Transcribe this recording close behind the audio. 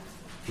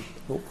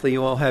Hopefully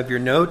you all have your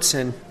notes,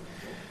 and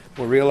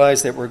we'll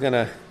realize that we're going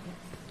to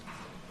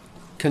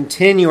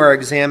continue our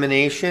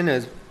examination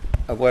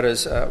of what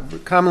is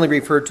commonly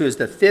referred to as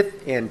the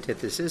fifth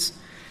antithesis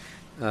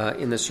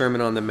in the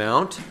Sermon on the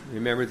Mount.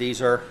 Remember,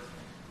 these are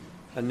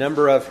a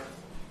number of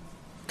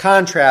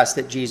contrasts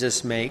that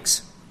Jesus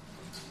makes,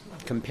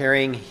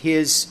 comparing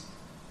his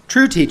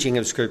true teaching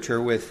of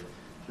Scripture with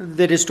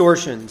the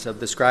distortions of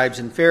the scribes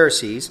and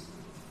Pharisees.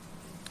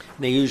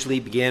 They usually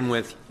begin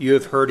with, "You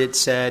have heard it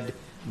said,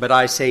 but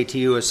I say to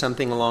you," or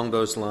something along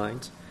those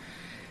lines.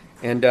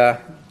 And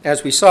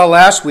as we saw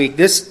last week,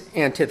 this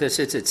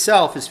antithesis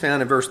itself is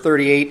found in verse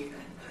 38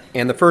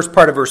 and the first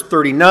part of verse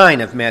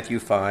 39 of Matthew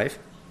 5.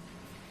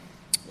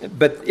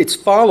 But it's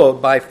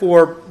followed by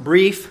four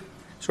brief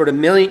sort of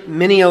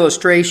mini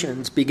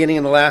illustrations beginning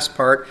in the last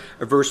part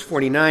of verse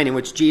 49, in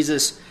which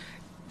Jesus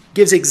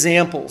gives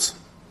examples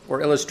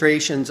or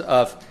illustrations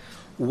of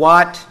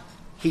what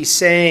he's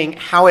saying,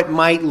 how it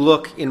might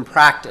look in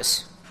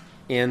practice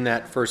in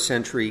that first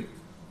century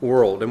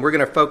world. And we're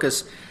going to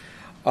focus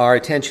our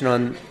attention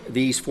on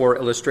these four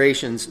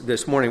illustrations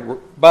this morning.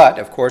 But,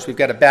 of course, we've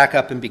got to back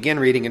up and begin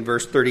reading in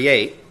verse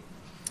 38,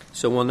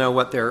 so we'll know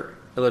what they're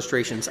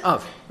illustrations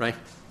of, right?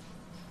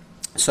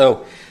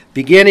 So,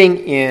 beginning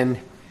in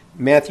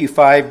Matthew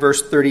 5,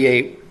 verse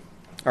 38,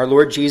 our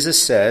Lord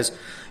Jesus says,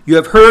 "You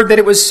have heard that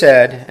it was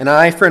said, an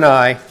eye for an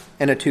eye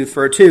and a tooth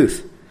for a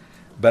tooth.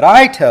 But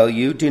I tell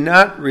you, do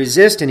not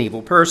resist an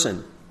evil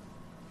person."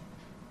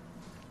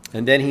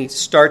 And then he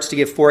starts to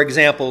give four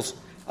examples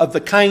of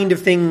the kind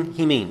of thing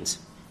he means.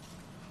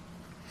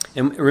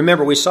 And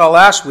remember, we saw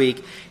last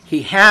week,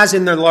 he has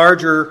in the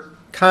larger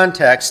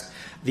context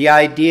the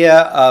idea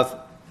of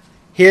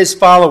his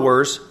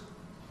followers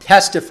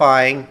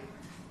testifying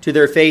to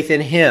their faith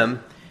in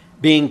him,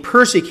 being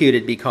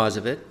persecuted because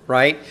of it,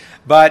 right?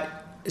 But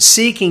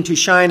seeking to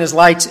shine as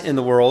lights in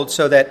the world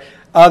so that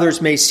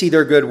others may see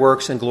their good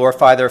works and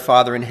glorify their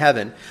Father in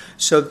heaven.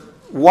 So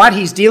what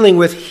he's dealing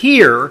with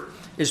here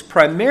is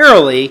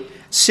primarily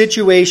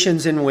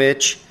situations in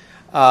which,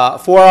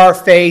 for our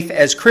faith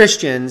as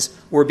Christians,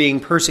 we're being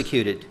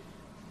persecuted.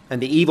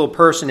 And the evil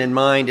person in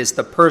mind is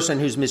the person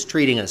who's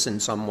mistreating us in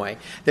some way.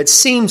 That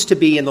seems to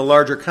be, in the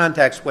larger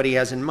context, what he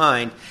has in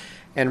mind.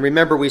 And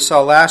remember, we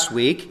saw last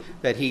week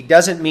that he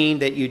doesn't mean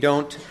that you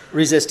don't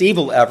resist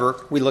evil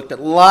ever. We looked at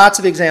lots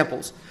of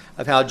examples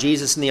of how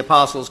Jesus and the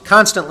apostles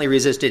constantly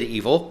resisted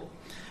evil.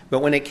 But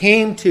when it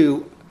came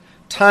to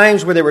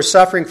times where they were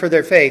suffering for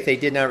their faith, they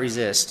did not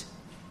resist.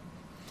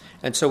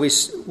 And so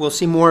we'll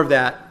see more of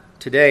that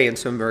today in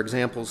some of our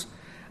examples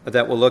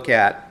that we'll look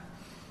at.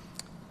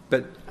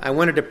 But I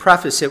wanted to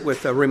preface it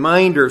with a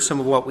reminder of some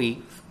of what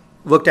we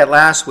looked at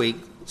last week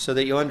so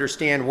that you'll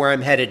understand where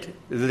I'm headed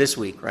this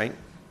week, right?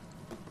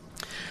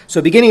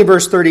 So beginning in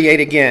verse 38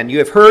 again, "You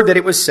have heard that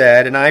it was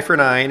said, an eye for an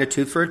eye and a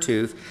tooth for a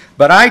tooth.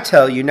 But I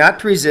tell you not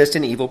to resist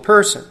an evil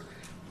person.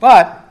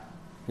 But,"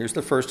 here's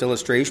the first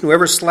illustration,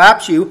 "whoever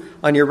slaps you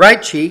on your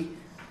right cheek,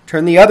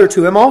 turn the other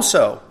to him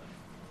also."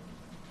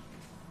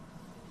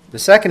 The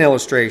second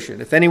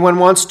illustration, "If anyone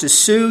wants to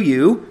sue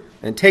you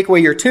and take away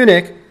your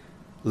tunic,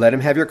 let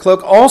him have your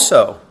cloak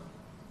also."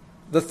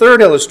 The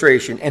third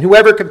illustration, "And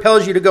whoever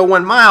compels you to go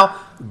 1 mile,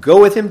 go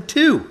with him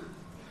 2.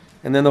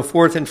 And then the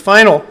fourth and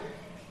final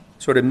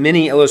sort of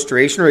mini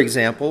illustration or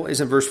example is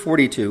in verse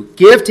 42.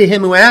 "Give to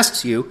him who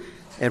asks you,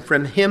 and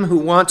from him who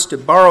wants to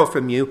borrow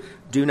from you,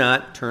 do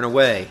not turn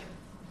away."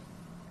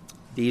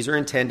 These are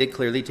intended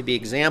clearly to be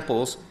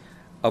examples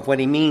of what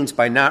he means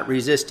by not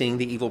resisting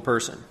the evil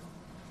person.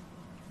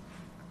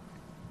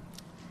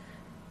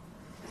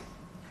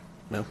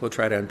 Well, we'll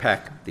try to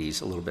unpack these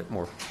a little bit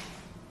more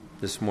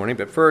this morning.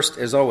 But first,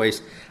 as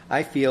always,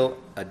 I feel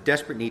a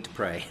desperate need to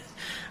pray.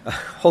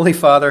 Holy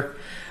Father,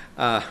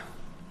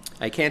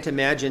 I can't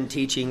imagine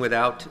teaching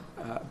without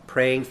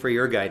praying for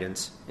your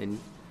guidance and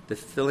the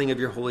filling of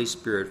your Holy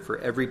Spirit for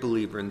every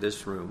believer in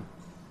this room,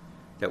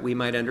 that we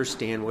might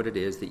understand what it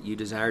is that you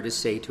desire to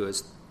say to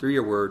us through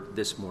your word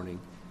this morning.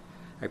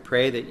 I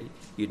pray that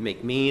you'd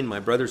make me and my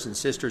brothers and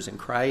sisters in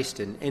Christ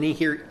and any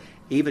here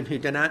even who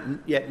do not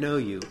yet know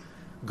you,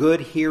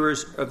 good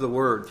hearers of the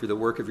word through the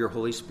work of your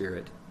Holy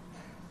Spirit,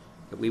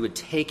 that we would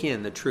take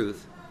in the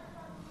truth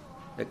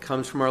that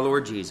comes from our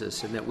Lord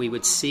Jesus and that we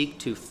would seek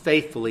to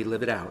faithfully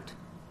live it out,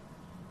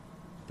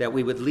 that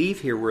we would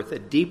leave here with a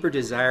deeper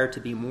desire to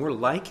be more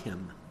like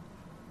him,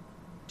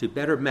 to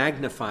better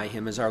magnify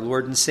him as our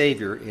Lord and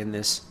Savior in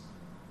this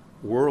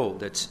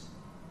world that's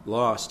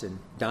lost and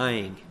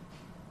dying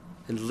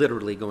and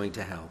literally going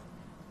to hell.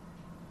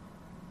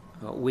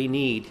 We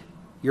need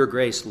your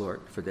grace,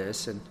 Lord, for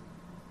this, and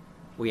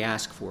we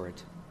ask for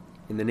it.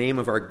 In the name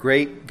of our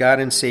great God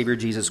and Savior,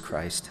 Jesus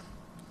Christ.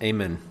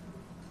 Amen.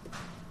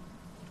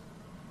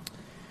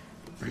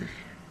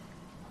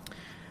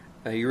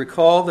 You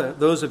recall that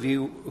those of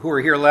you who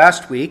were here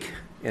last week,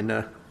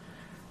 and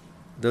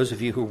those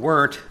of you who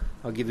weren't,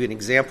 I'll give you an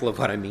example of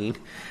what I mean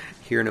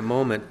here in a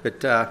moment.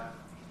 But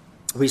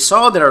we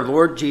saw that our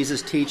Lord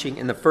Jesus' teaching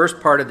in the first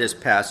part of this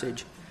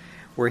passage,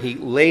 where he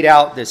laid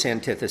out this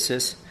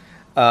antithesis,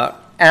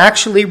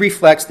 actually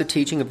reflects the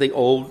teaching of the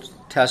Old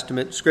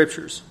Testament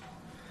scriptures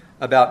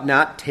about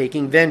not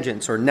taking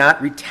vengeance or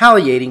not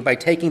retaliating by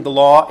taking the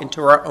law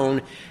into our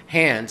own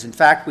hands. In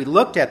fact, we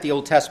looked at the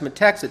Old Testament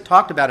text that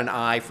talked about an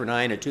eye for an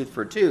eye and a tooth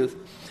for a tooth,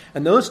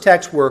 and those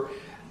texts were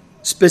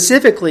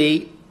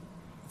specifically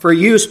for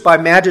use by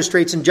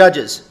magistrates and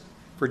judges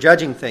for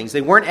judging things.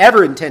 They weren't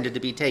ever intended to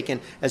be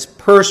taken as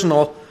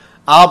personal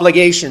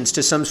obligations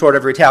to some sort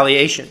of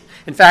retaliation.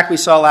 In fact, we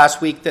saw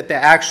last week that the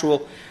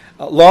actual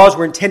laws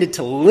were intended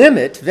to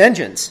limit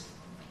vengeance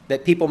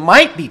that people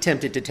might be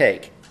tempted to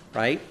take,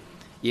 right?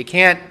 You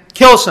can't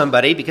kill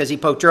somebody because he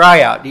poked your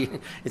eye out.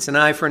 It's an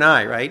eye for an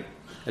eye, right?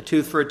 A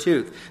tooth for a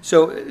tooth.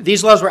 So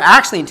these laws were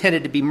actually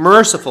intended to be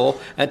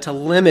merciful and to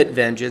limit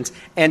vengeance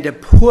and to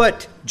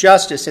put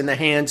justice in the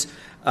hands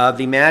of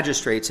the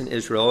magistrates in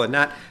Israel and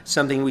not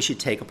something we should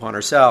take upon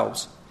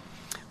ourselves.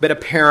 But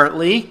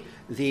apparently,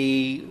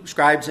 the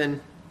scribes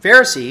and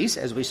Pharisees,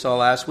 as we saw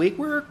last week,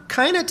 were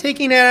kind of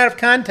taking it out of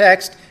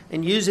context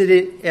and using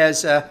it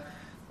as an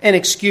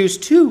excuse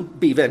to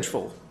be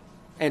vengeful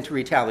and to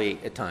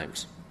retaliate at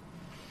times.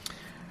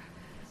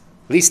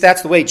 At least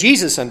that's the way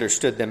Jesus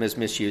understood them as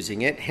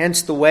misusing it,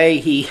 hence the way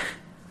he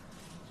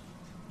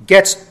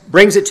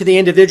brings it to the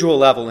individual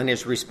level in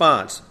his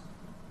response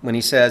when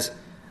he says,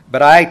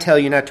 "But I tell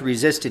you not to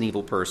resist an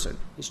evil person."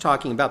 He's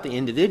talking about the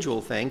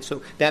individual thing,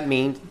 so that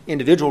means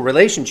individual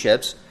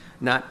relationships,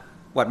 not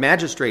what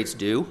magistrates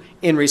do,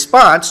 in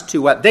response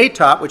to what they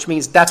taught, which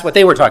means that's what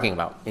they were talking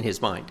about in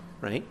his mind,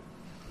 right?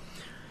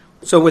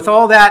 So with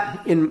all that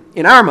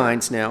in our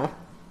minds now,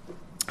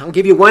 I'll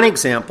give you one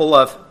example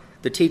of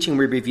the teaching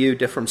we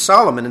reviewed from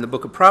Solomon in the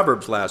book of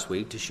Proverbs last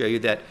week to show you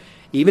that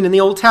even in the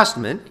Old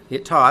Testament,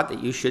 it taught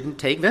that you shouldn't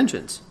take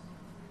vengeance.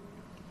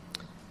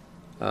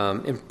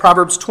 In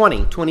Proverbs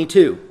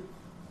 20:22,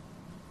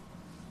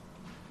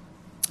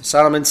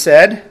 Solomon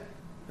said,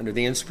 under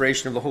the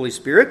inspiration of the Holy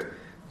Spirit,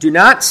 "Do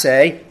not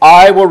say,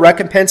 'I will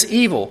recompense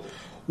evil.'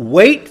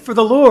 Wait for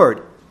the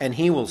Lord, and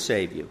he will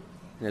save you."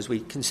 And as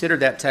we considered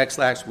that text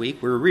last week,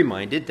 we were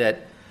reminded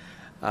that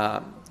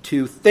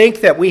to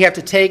think that we have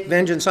to take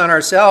vengeance on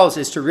ourselves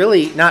is to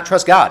really not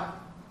trust God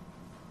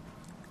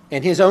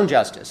and his own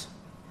justice.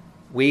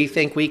 We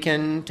think we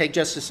can take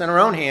justice in our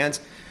own hands.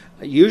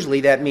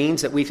 Usually that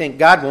means that we think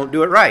God won't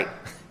do it right.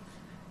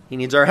 He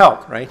needs our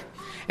help, right?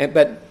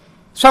 But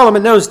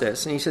Solomon knows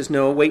this, and he says,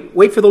 no,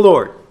 wait for the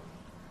Lord.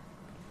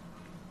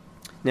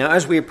 Now,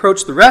 as we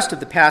approach the rest of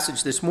the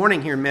passage this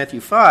morning here in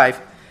Matthew 5,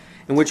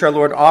 in which our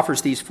Lord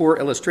offers these 4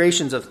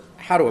 illustrations of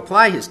how to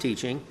apply his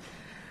teaching,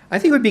 I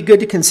think it would be good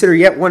to consider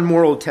yet one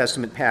more Old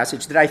Testament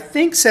passage that I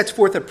think sets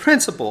forth a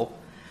principle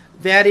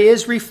that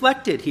is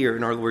reflected here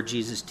in our Lord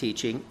Jesus'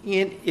 teaching,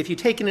 if you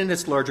take it in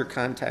its larger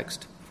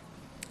context.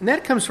 And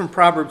that comes from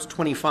Proverbs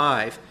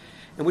 25,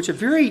 in which a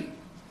very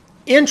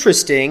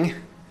interesting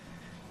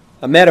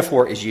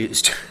metaphor is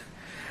used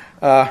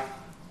that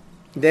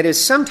is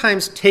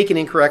sometimes taken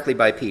incorrectly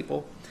by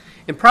people.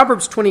 In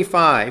Proverbs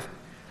 25,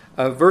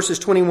 verses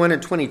 21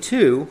 and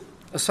 22,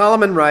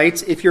 Solomon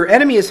writes, "If your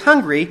enemy is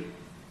hungry,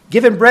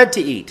 give him bread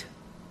to eat."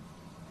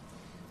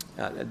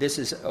 This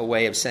is a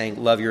way of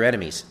saying love your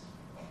enemies,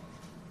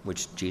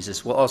 which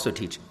Jesus will also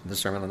teach in the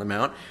Sermon on the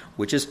Mount,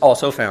 which is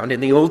also found in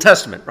the Old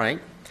Testament, right?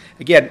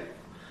 Again,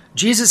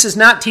 Jesus is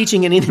not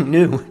teaching anything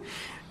new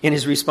in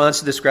his response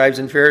to the scribes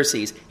and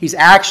Pharisees. He's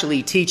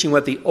actually teaching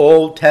what the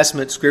Old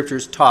Testament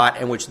scriptures taught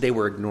and which they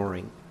were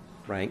ignoring,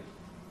 right?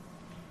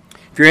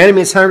 If your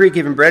enemy is hungry,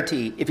 give him bread to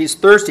eat. If he's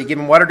thirsty, give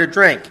him water to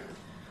drink.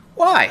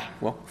 Why?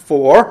 Well,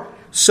 for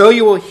so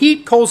you will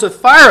heap coals of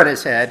fire on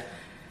his head,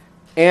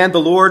 and the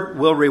Lord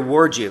will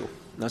reward you.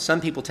 Now, some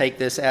people take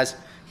this as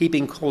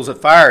heaping coals of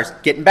fire,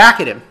 getting back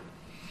at him.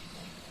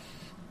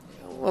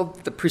 Well,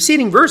 the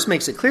preceding verse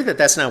makes it clear that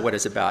that's not what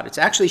it's about. It's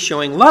actually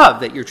showing love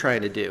that you're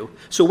trying to do.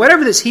 So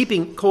whatever this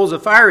heaping coals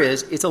of fire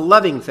is, it's a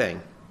loving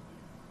thing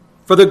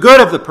for the good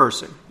of the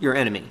person, your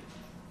enemy.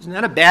 It's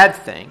not a bad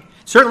thing.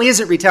 It certainly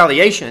isn't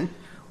retaliation,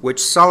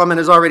 which Solomon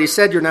has already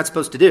said you're not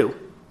supposed to do,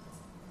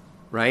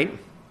 right?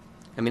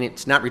 I mean,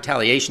 it's not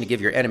retaliation to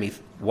give your enemy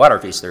water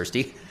if he's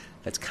thirsty.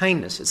 That's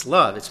kindness, it's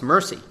love, it's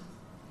mercy.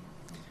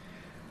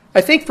 I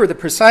think for the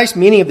precise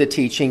meaning of the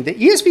teaching, the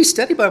ESV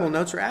Study Bible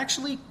notes are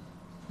actually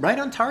right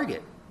on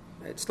target.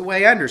 It's the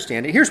way I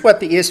understand it. Here's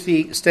what the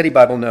ESV Study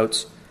Bible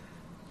notes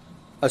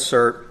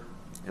assert,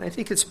 and I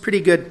think it's a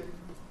pretty good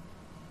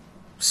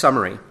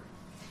summary.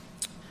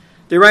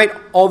 They write,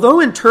 although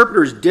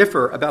interpreters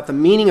differ about the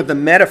meaning of the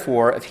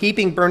metaphor of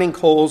heaping burning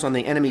coals on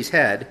the enemy's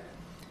head,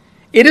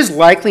 it is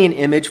likely an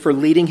image for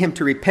leading him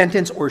to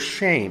repentance or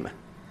shame,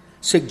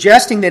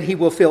 suggesting that he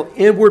will feel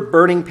inward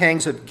burning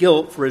pangs of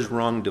guilt for his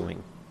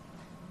wrongdoing.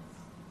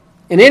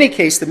 In any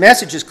case, the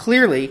message is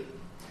clearly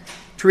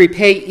to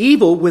repay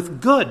evil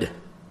with good.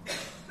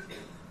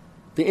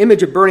 The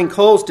image of burning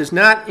coals does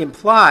not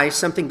imply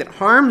something that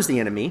harms the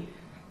enemy,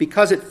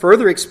 because it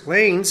further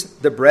explains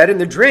the bread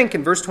and the drink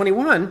in verse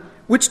 21,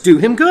 which do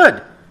him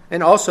good.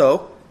 And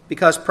also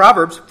because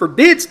Proverbs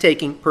forbids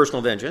taking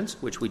personal vengeance,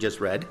 which we just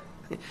read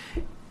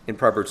in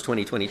Proverbs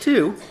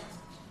 20:22.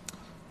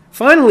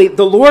 Finally,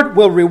 the Lord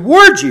will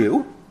reward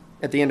you,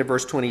 at the end of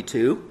verse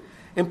 22,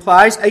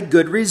 implies a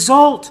good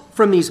result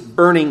from these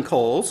burning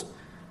coals,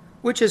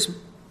 which is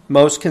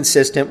most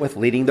consistent with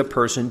leading the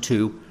person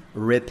to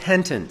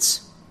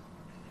repentance.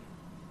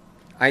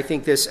 I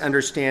think this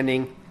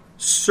understanding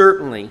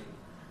certainly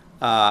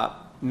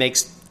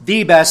makes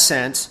the best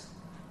sense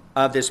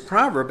of this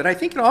proverb, but I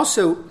think it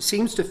also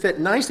seems to fit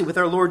nicely with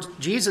our Lord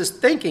Jesus'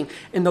 thinking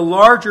in the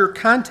larger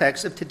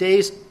context of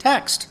today's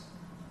text,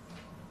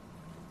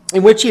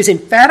 in which he has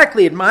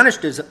emphatically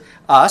admonished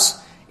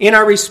us in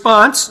our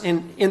response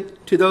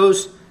to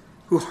those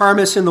who harm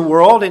us in the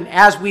world, and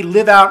as we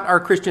live out our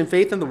Christian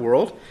faith in the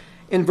world,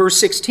 in verse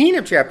 16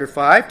 of chapter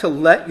 5, to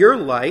let your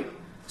light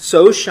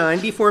so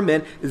shine before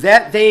men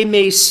that they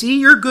may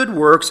see your good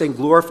works and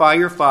glorify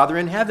your Father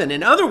in heaven.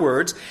 In other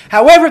words,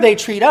 however they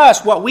treat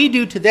us, what we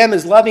do to them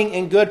is loving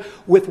and good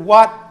with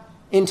what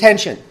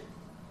intention?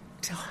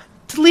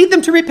 To lead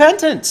them to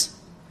repentance.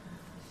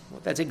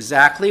 Well, that's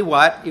exactly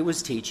what it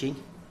was teaching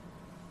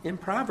in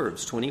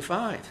Proverbs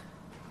 25.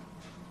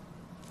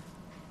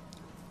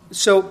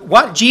 So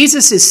what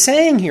Jesus is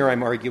saying here,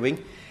 I'm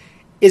arguing,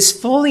 is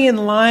fully in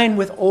line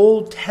with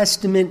Old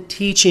Testament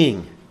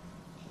teaching.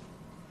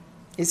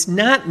 It's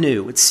not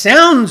new. It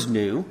sounds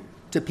new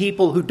to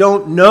people who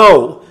don't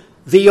know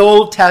the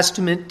Old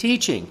Testament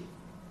teaching.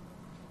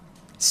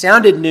 It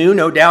sounded new,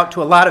 no doubt,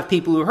 to a lot of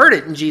people who heard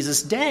it in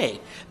Jesus' day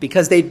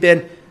because they'd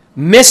been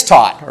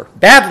mistaught or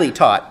badly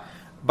taught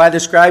by the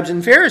scribes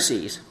and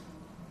Pharisees.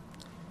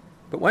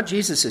 But what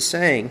Jesus is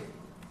saying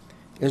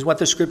is what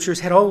the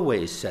Scriptures had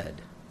always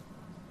said.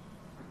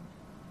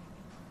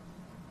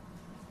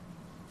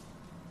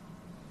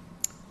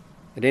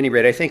 At any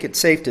rate, I think it's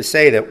safe to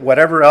say that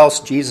whatever else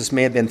Jesus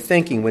may have been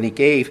thinking when he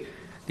gave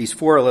these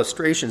 4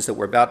 illustrations that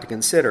we're about to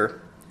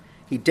consider,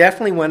 he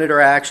definitely wanted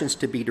our actions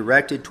to be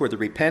directed toward the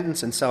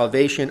repentance and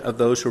salvation of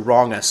those who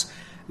wrong us.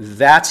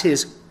 That's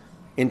his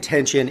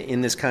intention in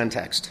this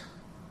context.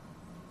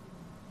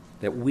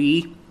 That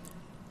we,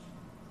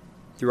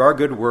 through our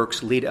good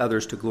works, lead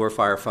others to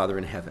glorify our Father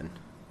in heaven,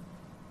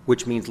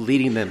 which means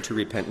leading them to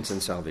repentance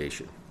and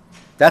salvation.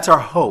 That's our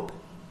hope.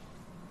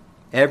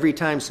 Every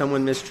time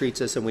someone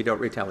mistreats us and we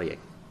don't retaliate.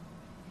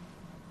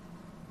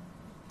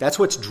 That's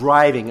what's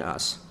driving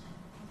us.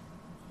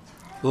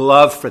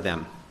 Love for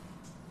them.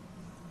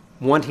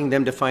 Wanting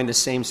them to find the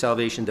same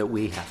salvation that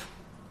we have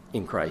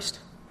in Christ.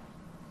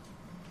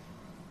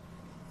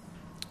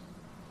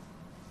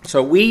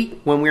 So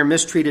when we're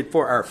mistreated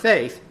for our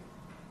faith,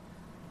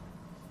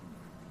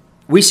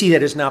 we see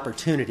that as an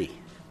opportunity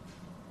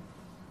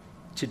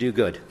to do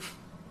good.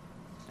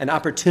 An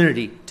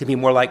opportunity to be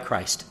more like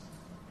Christ.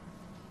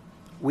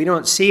 We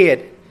don't see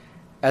it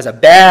as a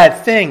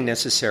bad thing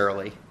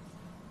necessarily,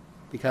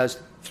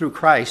 because through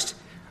Christ,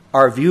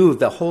 our view of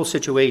the whole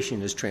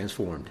situation is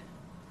transformed.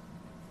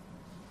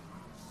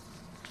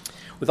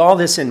 With all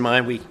this in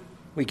mind,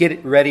 we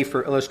get ready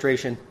for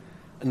illustration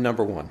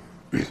number 1.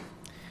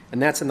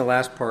 And that's in the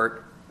last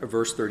part of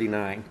verse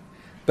 39.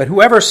 But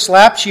whoever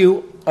slaps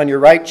you on your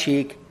right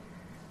cheek,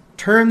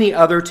 turn the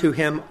other to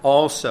him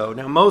also.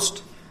 Now,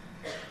 most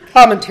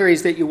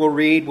commentaries that you will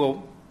read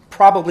will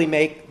probably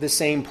make the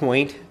same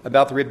point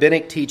about the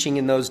rabbinic teaching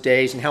in those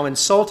days and how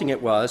insulting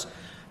it was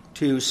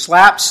to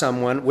slap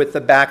someone with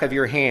the back of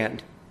your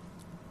hand.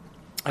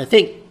 I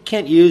think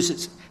Kent Hughes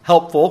is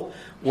helpful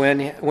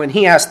when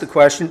he asks the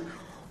question,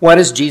 what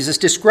is Jesus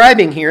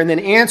describing here? And then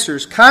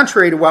answers,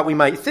 contrary to what we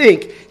might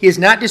think, he is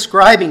not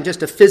describing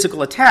just a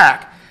physical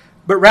attack,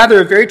 but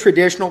rather a very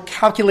traditional,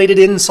 calculated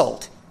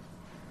insult.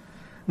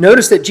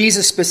 Notice that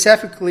Jesus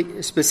specifically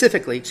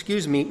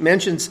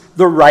mentions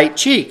the right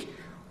cheek,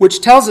 which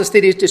tells us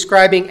that he's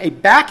describing a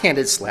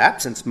backhanded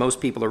slap, since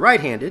most people are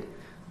right-handed.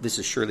 This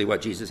is surely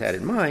what Jesus had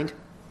in mind.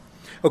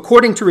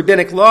 According to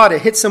rabbinic law, to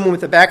hit someone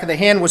with the back of the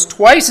hand was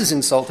twice as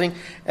insulting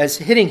as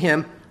hitting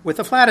him with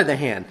the flat of the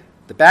hand.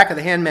 The back of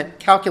the hand meant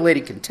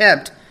calculated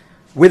contempt,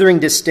 withering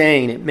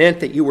disdain. It meant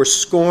that you were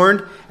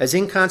scorned as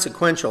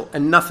inconsequential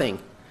and nothing.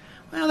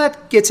 Well,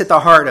 that gets at the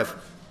heart of,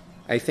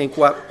 I think,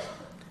 what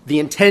the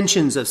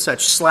intentions of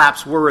such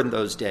slaps were in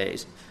those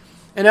days.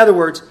 In other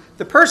words,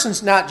 the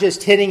person's not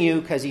just hitting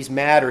you because he's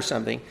mad or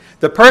something.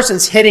 The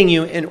person's hitting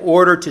you in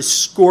order to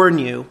scorn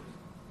you,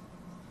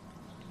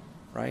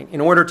 right? In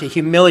order to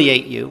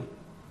humiliate you.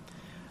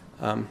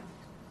 And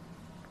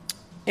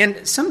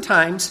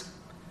sometimes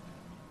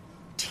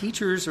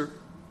teachers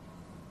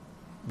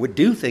would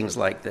do things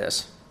like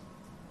this.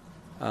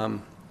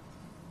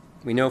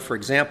 We know, for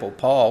example,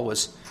 Paul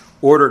was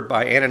ordered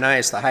by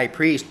Ananias the high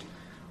priest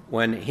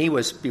when he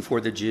was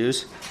before the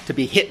Jews to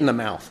be hit in the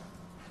mouth,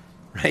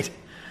 right?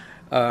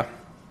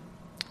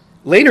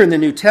 Later in the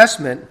New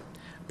Testament,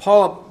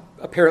 Paul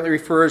apparently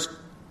refers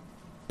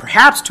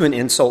perhaps to an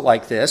insult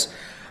like this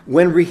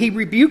when he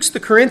rebukes the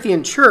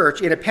Corinthian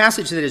church in a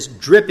passage that is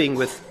dripping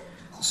with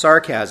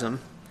sarcasm.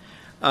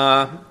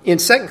 In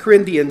 2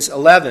 Corinthians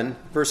 11,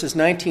 verses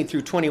 19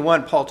 through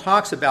 21, Paul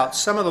talks about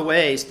some of the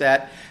ways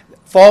that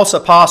false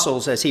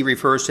apostles, as he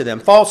refers to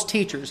them, false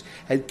teachers,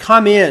 had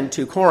come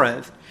into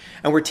Corinth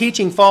and were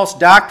teaching false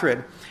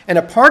doctrine. And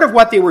a part of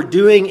what they were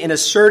doing in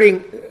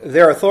asserting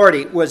their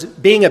authority was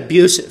being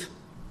abusive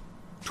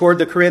toward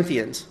the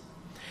Corinthians.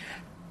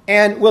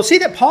 And we'll see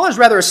that Paul is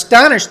rather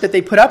astonished that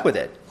they put up with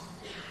it.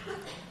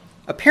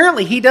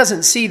 Apparently, he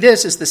doesn't see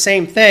this as the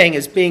same thing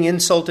as being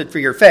insulted for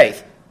your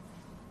faith.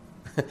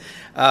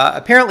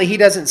 Apparently, he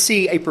doesn't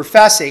see a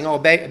professing,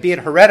 albeit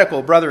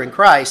heretical, brother in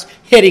Christ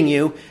hitting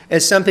you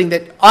as something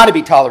that ought to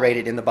be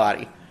tolerated in the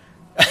body.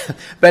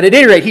 But at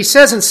any rate, he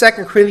says in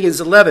 2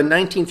 Corinthians 11,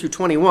 19 through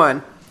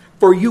 21,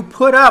 "For you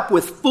put up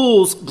with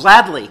fools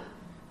gladly,"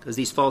 because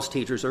these false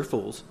teachers are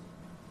fools,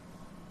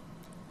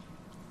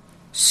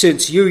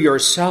 "since you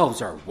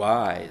yourselves are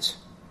wise."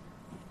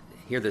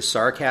 Hear the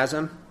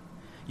sarcasm?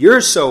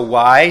 You're so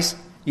wise,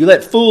 you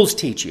let fools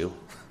teach you.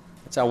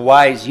 That's how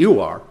wise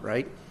you are,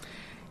 right?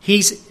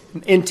 He's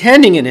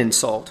intending an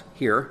insult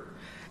here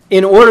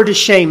in order to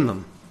shame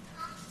them,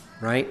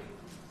 right?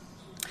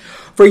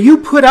 "For you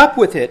put up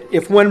with it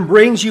if one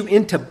brings you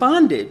into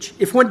bondage,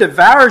 if one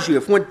devours you,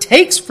 if one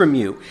takes from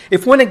you,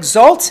 if one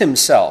exalts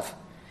himself,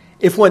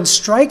 if one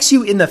strikes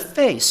you in the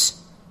face."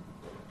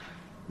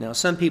 Now,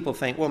 some people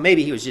think, well,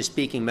 maybe he was just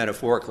speaking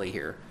metaphorically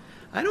here.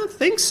 I don't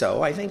think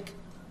so. I think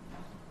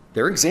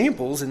there are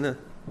examples in the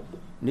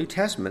New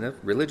Testament of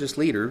religious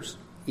leaders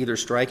either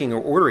striking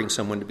or ordering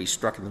someone to be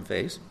struck in the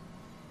face.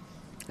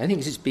 I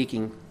think he's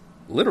speaking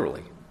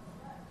literally.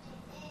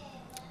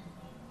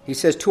 He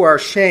says, "To our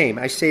shame,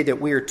 I say that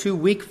we are too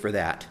weak for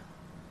that."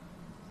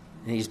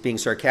 And he's being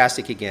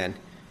sarcastic again.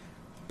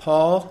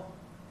 Paul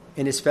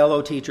and his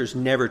fellow teachers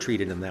never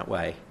treated him that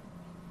way.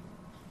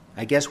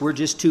 I guess we're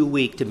just too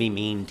weak to be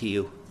mean to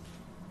you,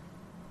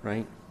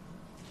 right?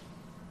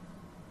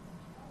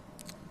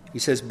 He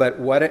says, "But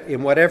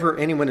in whatever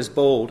anyone is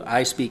bold,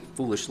 I speak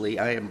foolishly.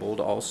 I am bold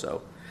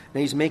also." Now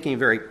he's making a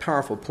very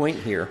powerful point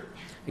here.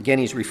 Again,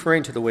 he's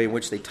referring to the way in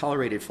which they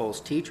tolerated false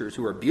teachers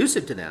who were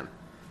abusive to them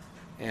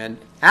and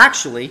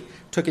actually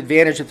took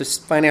advantage of the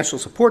financial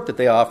support that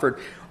they offered,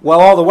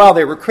 while all the while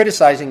they were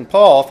criticizing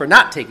Paul for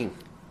not taking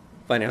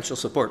financial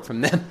support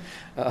from them.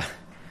 But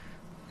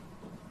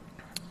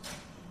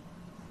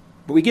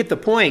we get the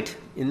point.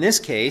 In this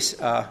case,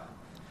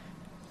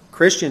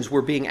 Christians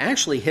were being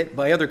actually hit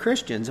by other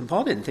Christians, and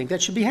Paul didn't think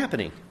that should be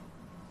happening.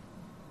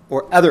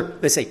 Or other,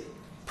 let's say,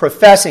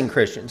 professing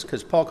Christians,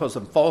 because Paul calls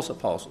them false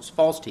apostles,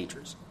 false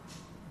teachers.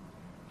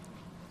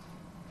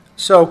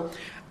 So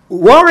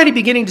we're already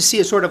beginning to see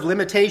a sort of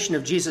limitation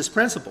of Jesus'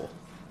 principle.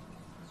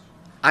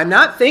 I'm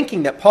not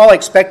thinking that Paul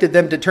expected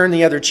them to turn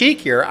the other cheek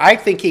here. I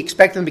think he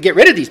expected them to get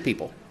rid of these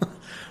people,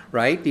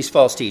 right? These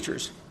false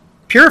teachers.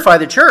 Purify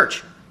the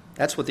church.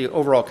 That's what the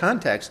overall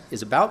context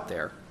is about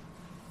there.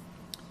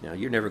 Now,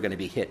 you're never going to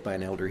be hit by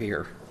an elder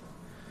here,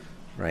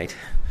 right?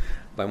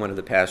 By one of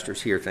the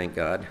pastors here, thank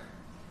God.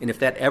 And if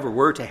that ever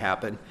were to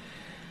happen,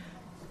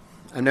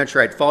 I'm not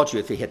sure I'd fault you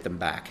if you hit them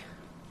back.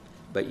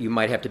 But you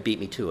might have to beat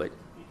me to it,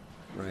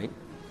 right?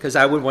 Because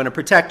I would want to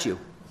protect you,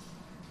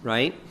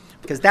 right?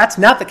 Because that's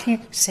not the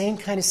same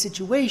kind of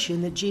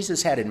situation that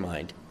Jesus had in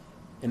mind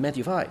in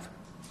Matthew 5.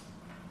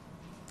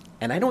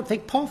 And I don't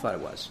think Paul thought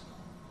it was.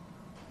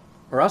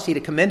 Or else he'd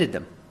have commended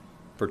them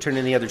for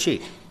turning the other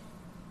cheek.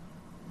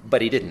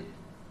 But he didn't.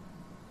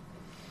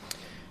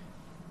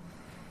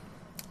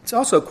 It's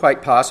also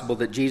quite possible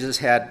that Jesus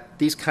had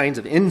these kinds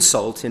of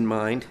insults in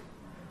mind,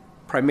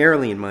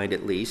 primarily in mind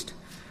at least,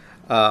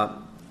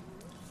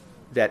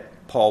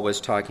 that Paul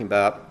was talking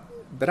about.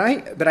 But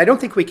I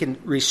don't think we can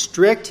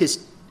restrict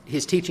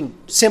his teaching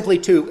simply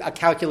to a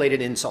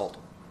calculated insult,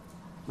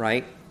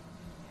 right?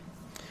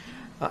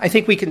 I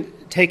think we can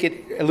take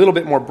it a little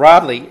bit more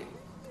broadly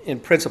in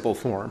principle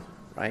form,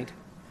 right?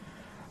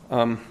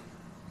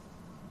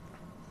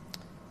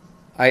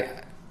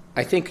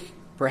 I think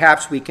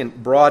perhaps we can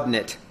broaden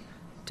it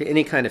to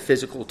any kind of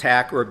physical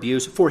attack or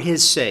abuse for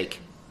his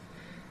sake.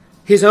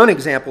 His own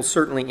example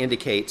certainly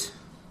indicates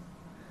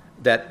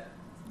that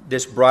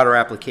this broader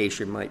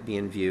application might be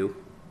in view.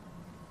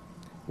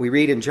 We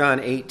read in John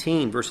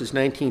 18, verses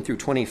 19 through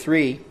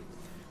 23,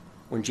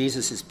 when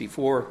Jesus is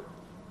before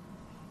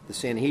the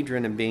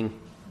Sanhedrin and being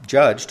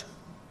judged.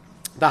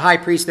 The high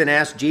priest then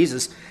asked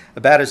Jesus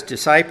about his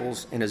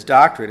disciples and his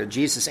doctrine, and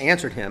Jesus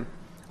answered him,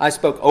 "I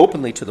spoke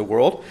openly to the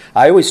world.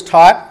 I always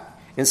taught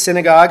in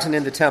synagogues and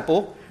in the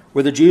temple,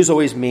 where the Jews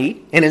always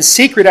meet, and in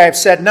secret I have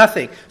said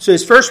nothing." So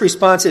his first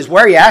response is,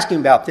 why are you asking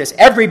about this?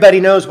 Everybody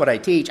knows what I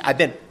teach. I've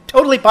been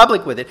totally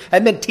public with it.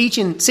 I've been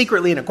teaching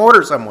secretly in a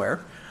corner somewhere,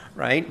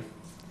 right?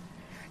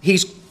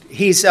 He's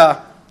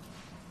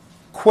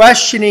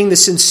questioning the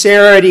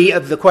sincerity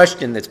of the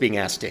question that's being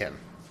asked to him,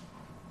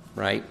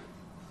 right?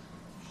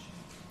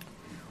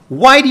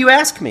 Why do you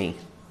ask me?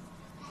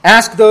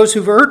 Ask those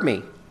who've heard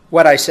me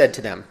what I said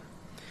to them.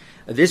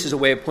 This is a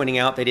way of pointing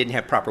out they didn't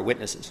have proper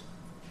witnesses.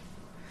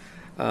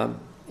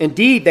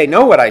 Indeed, they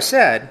know what I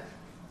said.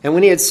 And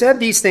when he had said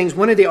these things,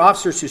 one of the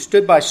officers who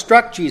stood by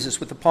struck Jesus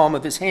with the palm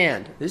of his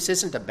hand. This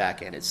isn't a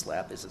backhanded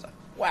slap. This is a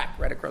whack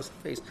right across the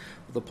face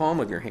with the palm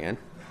of your hand,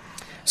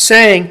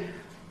 saying,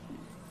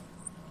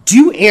 "Do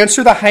you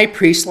answer the high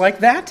priest like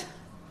that?"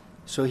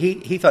 So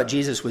he thought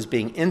Jesus was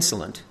being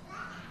insolent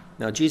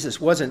Now, Jesus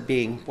wasn't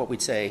being, what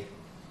we'd say,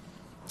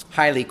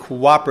 highly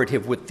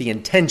cooperative with the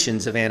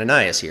intentions of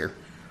Ananias here,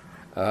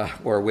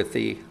 or with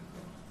the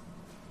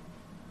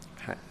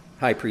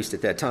high priest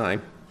at that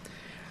time.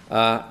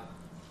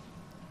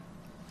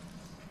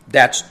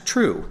 That's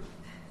true.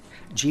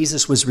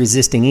 Jesus was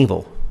resisting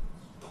evil.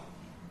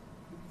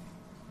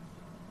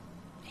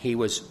 He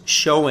was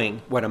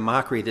showing what a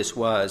mockery this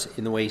was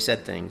in the way he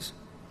said things.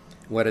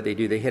 What did they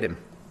do? They hit him.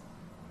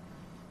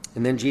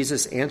 And then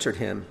Jesus answered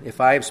him,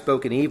 "If I have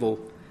spoken evil,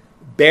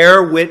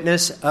 bear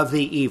witness of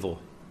the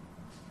evil.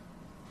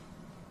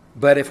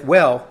 But if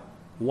well,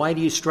 why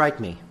do you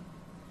strike me?"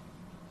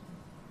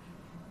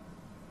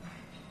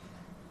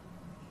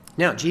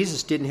 Now,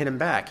 Jesus didn't hit him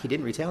back. He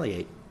didn't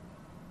retaliate.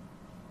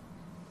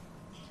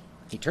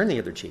 He turned the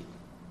other cheek.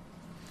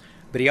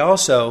 But he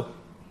also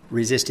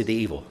resisted the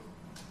evil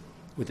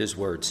with his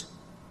words.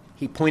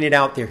 He pointed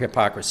out their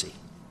hypocrisy.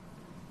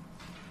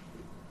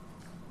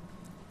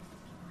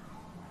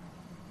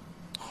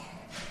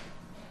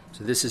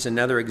 So this is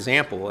another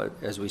example,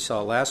 as we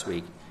saw last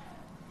week.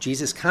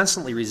 Jesus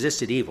constantly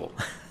resisted evil.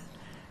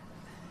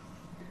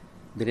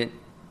 But in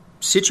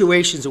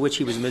situations in which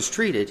he was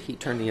mistreated, he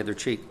turned the other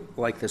cheek,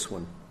 like this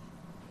one.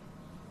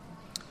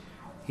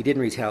 He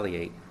didn't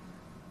retaliate.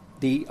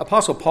 The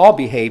Apostle Paul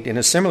behaved in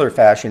a similar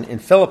fashion in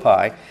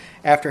Philippi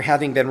after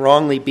having been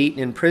wrongly beaten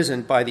in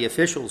prison by the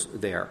officials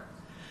there.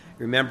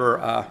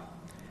 Remember,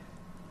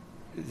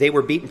 they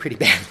were beaten pretty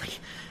badly.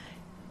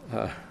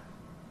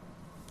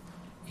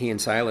 He and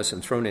Silas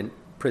and thrown in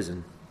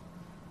prison.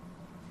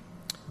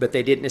 But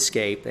they didn't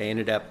escape. They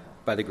ended up,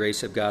 by the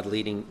grace of God,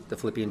 leading the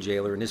Philippian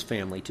jailer and his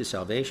family to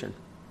salvation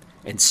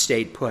and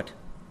stayed put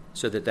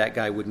so that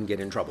guy wouldn't get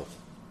in trouble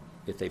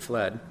if they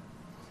fled.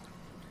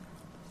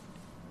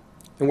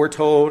 And we're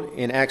told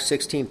in Acts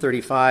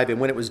 16:35, "And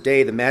when it was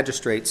day, the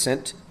magistrates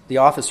sent the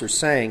officers,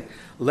 saying,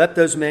 'Let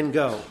those men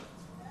go.'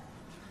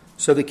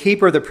 So the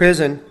keeper of the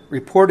prison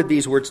reported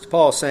these words to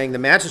Paul, saying, 'The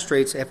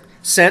magistrates have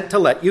sent to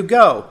let you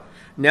go.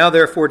 Now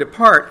therefore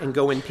depart and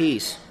go in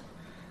peace.'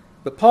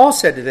 But Paul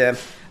said to them,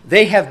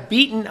 'They have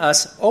beaten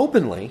us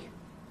openly,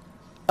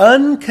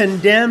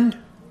 uncondemned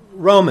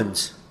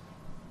Romans.'"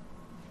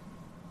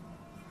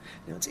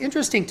 Now it's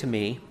interesting to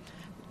me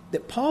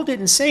that Paul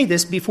didn't say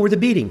this before the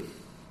beating.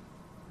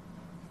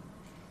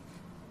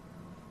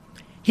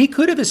 He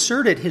could have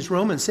asserted his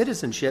Roman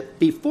citizenship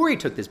before he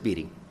took this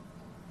beating.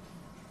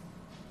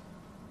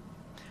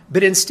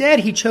 But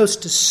instead, he chose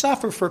to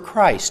suffer for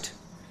Christ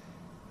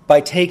by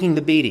taking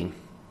the beating.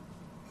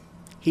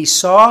 He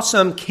saw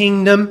some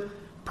kingdom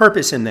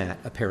purpose in that,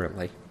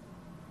 apparently,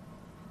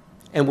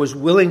 and was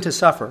willing to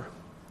suffer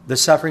the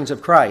sufferings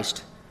of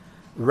Christ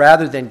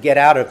rather than get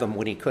out of them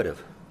when he could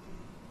have.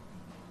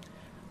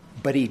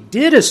 But he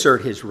did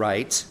assert his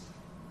rights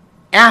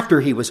after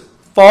he was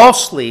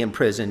falsely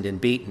imprisoned and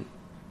beaten.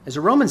 As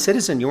a Roman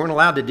citizen, you weren't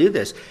allowed to do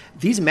this.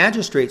 These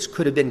magistrates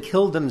could have been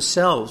killed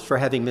themselves for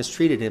having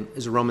mistreated him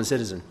as a Roman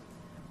citizen.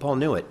 Paul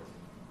knew it.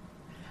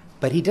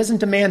 But he doesn't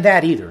demand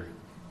that either.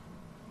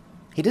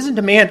 He doesn't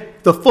demand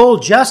the full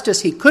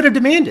justice he could have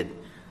demanded.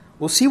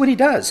 We'll see what he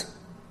does.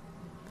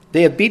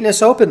 "They have beaten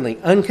us openly,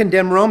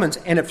 uncondemned Romans,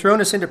 and have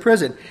thrown us into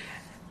prison.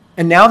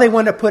 And now they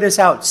want to put us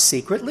out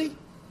secretly?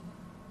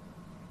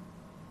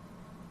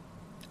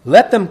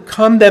 Let them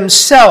come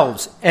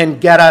themselves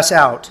and get us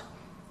out."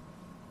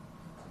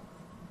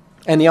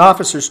 And the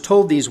officers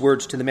told these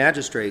words to the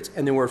magistrates,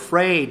 and they were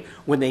afraid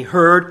when they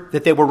heard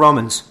that they were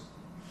Romans.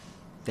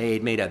 They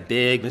had made a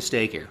big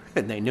mistake here,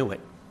 and they knew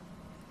it.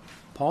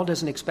 Paul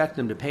doesn't expect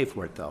them to pay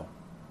for it, though.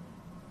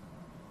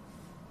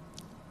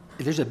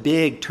 There's a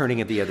big turning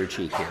of the other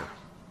cheek here.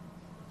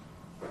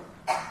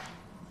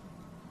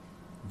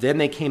 Then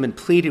they came and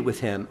pleaded with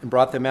him and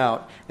brought them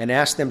out and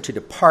asked them to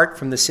depart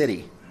from the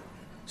city.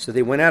 So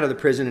they went out of the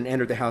prison and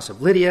entered the house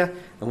of Lydia,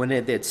 and when they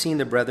had seen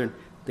the brethren,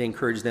 they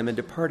encouraged them and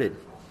departed.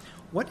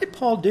 What did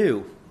Paul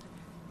do?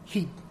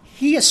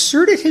 He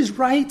asserted his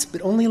rights,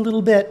 but only a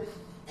little bit.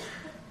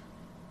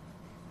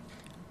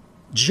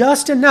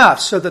 Just enough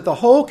so that the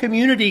whole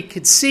community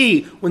could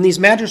see when these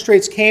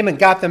magistrates came and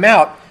got them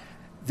out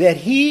that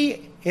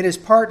he and his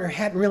partner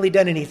hadn't really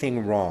done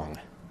anything wrong.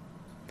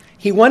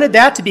 He wanted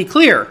that to be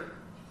clear.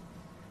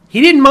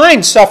 He didn't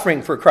mind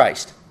suffering for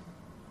Christ.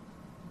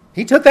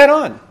 He took that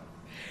on.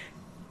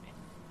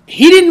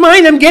 He didn't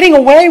mind them getting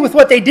away with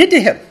what they did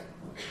to him.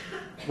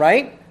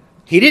 Right?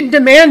 He didn't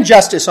demand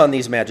justice on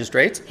these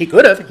magistrates. He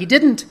could have. He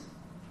didn't.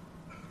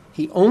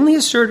 He only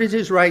asserted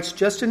his rights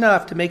just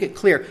enough to make it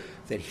clear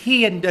that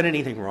he hadn't done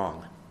anything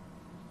wrong.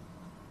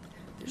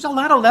 There's a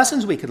lot of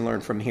lessons we can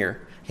learn from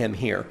him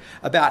here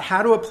about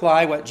how to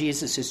apply what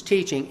Jesus is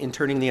teaching in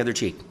turning the other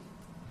cheek.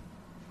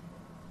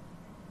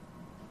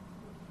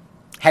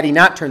 Had he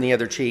not turned the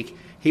other cheek,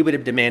 he would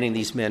have demanded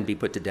these men be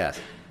put to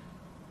death,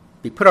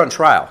 be put on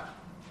trial.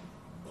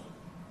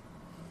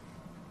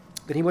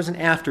 But he wasn't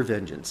after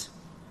vengeance.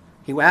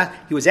 He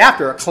was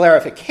after a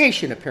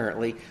clarification,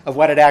 apparently, of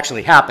what had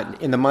actually happened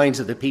in the minds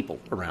of the people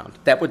around.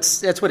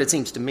 That's what it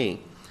seems to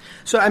me.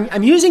 So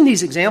I'm using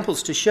these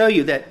examples to show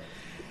you that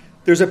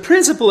there's a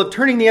principle of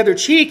turning the other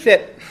cheek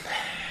that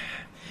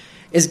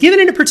is given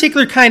in a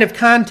particular kind of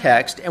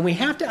context, and we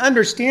have to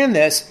understand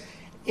this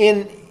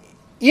in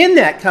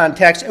that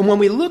context. And when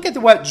we look at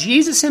what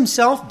Jesus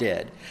himself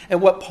did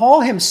and what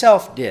Paul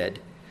himself did,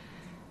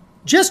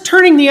 just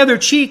turning the other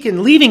cheek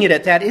and leaving it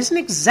at that isn't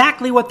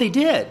exactly what they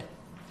did.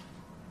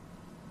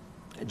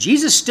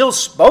 Jesus still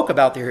spoke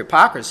about their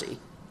hypocrisy.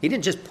 He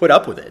didn't just put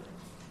up with it,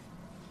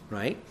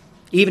 right?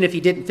 Even if he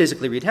didn't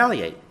physically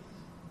retaliate.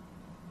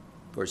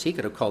 Of course, he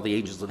could have called the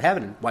angels of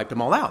heaven and wiped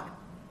them all out.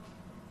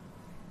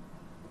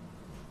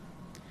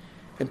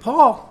 And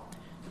Paul,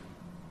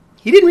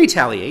 he didn't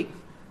retaliate.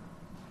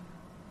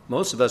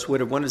 Most of us would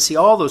have wanted to see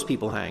all those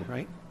people hang,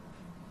 right?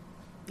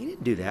 He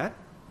didn't do that.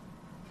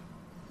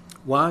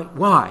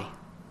 Why?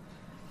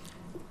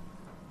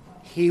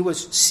 He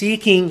was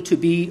seeking to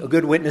be a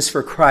good witness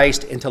for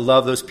Christ and to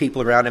love those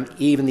people around him,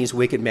 even these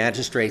wicked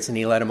magistrates, and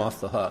he let them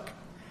off the hook.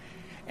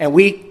 And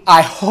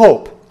I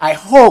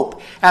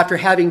hope, after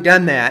having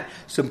done that,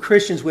 some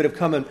Christians would have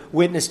come and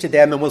witnessed to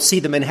them, and we'll see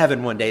them in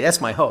heaven one day.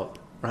 That's my hope,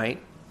 right?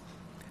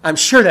 I'm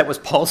sure that was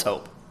Paul's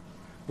hope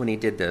when he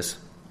did this.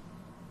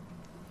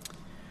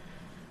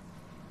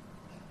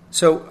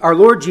 So our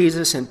Lord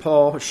Jesus and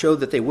Paul showed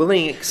that they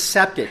willingly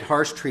accepted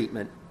harsh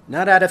treatment,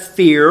 not out of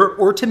fear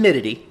or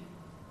timidity.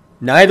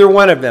 Neither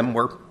one of them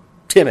were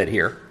timid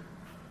here,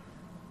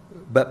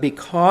 but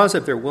because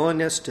of their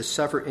willingness to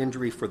suffer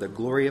injury for the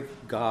glory of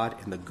God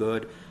and the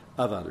good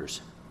of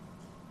others.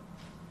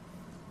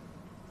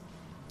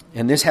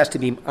 And this has to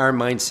be our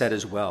mindset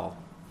as well.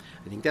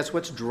 I think that's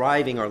what's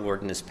driving our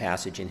Lord in this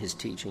passage in his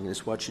teaching. This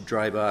is what should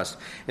drive us.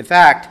 In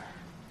fact,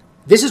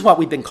 this is what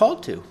we've been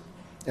called to.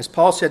 As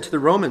Paul said to the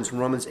Romans in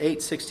Romans 8,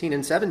 16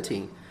 and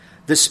 17,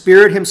 the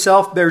Spirit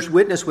himself bears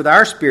witness with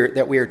our spirit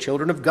that we are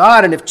children of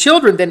God, and if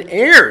children, then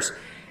heirs,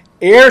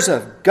 heirs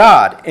of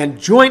God, and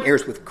joint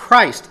heirs with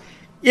Christ,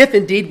 if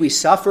indeed we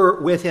suffer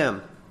with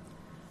him,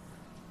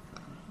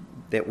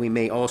 that we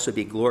may also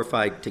be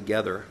glorified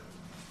together.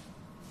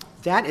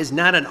 That is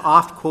not an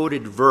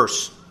oft-quoted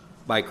verse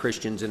by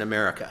Christians in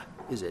America,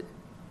 is it?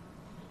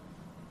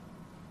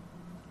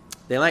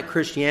 They like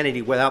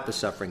Christianity without the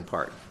suffering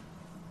part.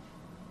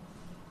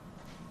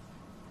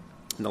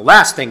 And the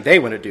last thing they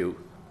want to do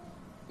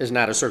is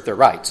not assert their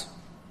rights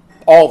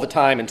all the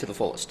time and to the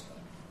fullest.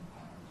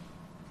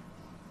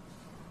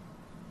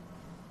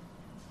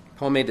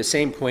 Paul made the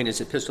same point in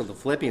his epistle to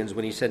Philippians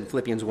when he said in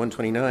Philippians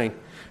 1:29,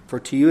 "For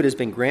to you it has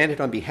been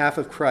granted on behalf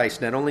of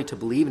Christ not only to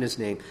believe in his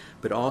name,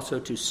 but also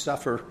to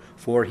suffer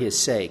for his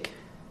sake."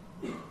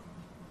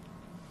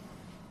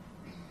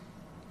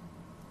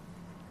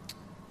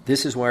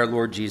 This is why our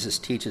Lord Jesus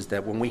teaches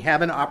that when we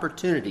have an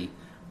opportunity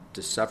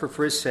to suffer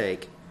for his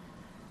sake,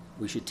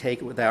 we should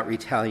take it without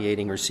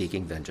retaliating or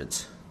seeking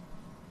vengeance.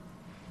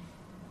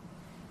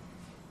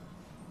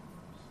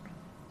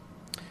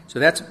 So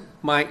that's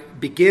my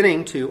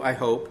beginning to, I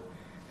hope,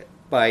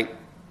 by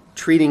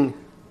treating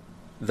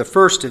the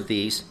first of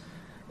these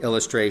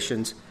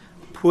illustrations,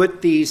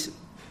 put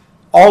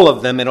all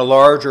of them in a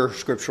larger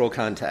scriptural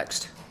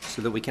context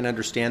so that we can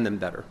understand them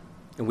better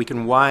and we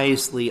can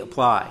wisely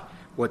apply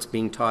what's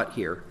being taught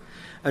here,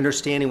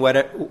 understanding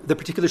what the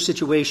particular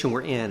situation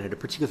we're in at a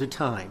particular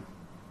time.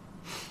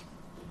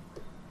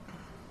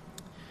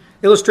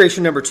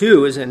 Illustration number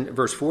 2 is in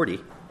verse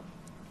 40.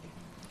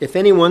 If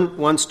anyone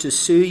wants to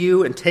sue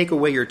you and take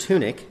away your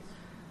tunic,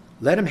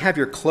 let him have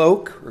your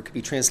cloak, or it could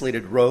be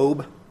translated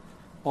robe,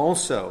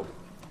 also.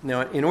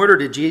 Now, in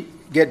order to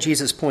get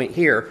Jesus' point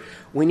here,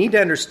 we need to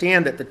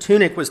understand that the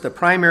tunic was the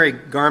primary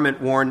garment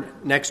worn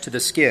next to the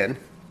skin,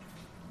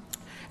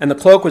 and the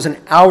cloak was an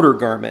outer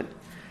garment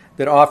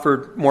that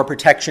offered more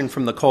protection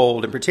from the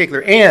cold in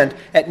particular. And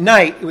at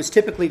night, it was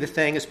typically the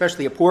thing,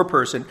 especially a poor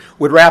person,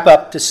 would wrap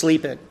up to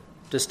sleep in,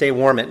 to stay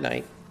warm at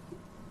night.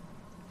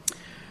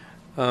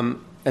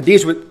 And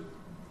these were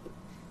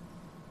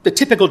the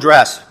typical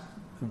dress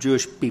of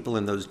Jewish people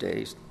in those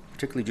days,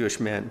 particularly Jewish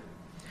men.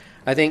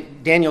 I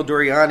think Daniel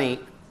Doriani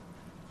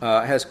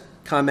has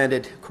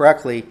commented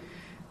correctly,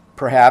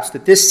 perhaps,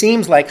 that this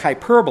seems like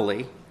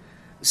hyperbole,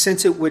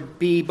 since it would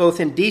be both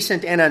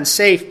indecent and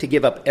unsafe to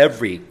give up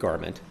every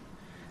garment.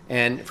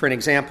 And for an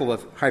example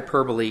of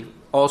hyperbole,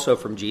 also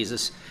from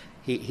Jesus,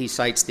 he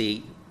cites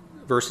the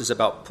verses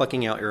about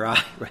plucking out your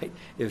eye, right,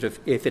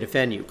 if it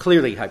offend you.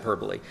 Clearly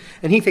hyperbole.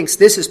 And he thinks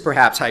this is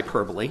perhaps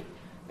hyperbole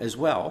as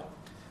well.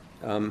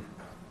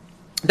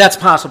 That's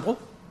possible.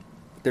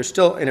 There's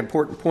still an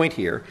important point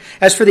here.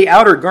 As for the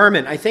outer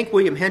garment, I think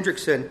William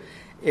Hendrickson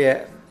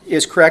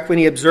is correct when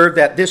he observed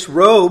that this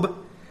robe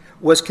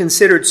was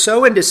considered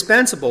so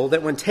indispensable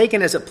that when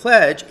taken as a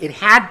pledge, it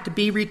had to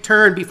be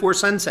returned before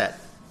sunset.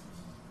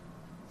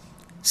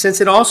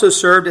 Since it also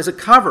served as a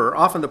cover,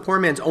 often the poor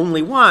man's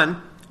only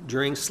one,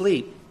 during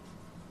sleep.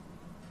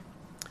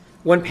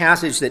 One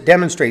passage that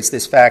demonstrates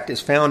this fact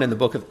is found in the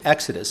book of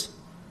Exodus.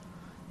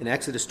 In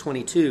Exodus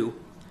 22,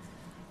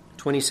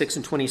 26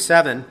 and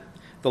 27,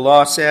 the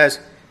law says,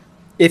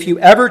 if you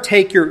ever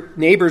take your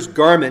neighbor's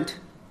garment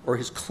or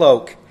his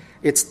cloak,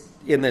 it's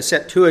in the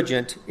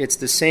Septuagint, it's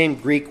the same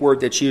Greek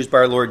word that's used by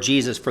our Lord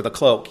Jesus for the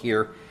cloak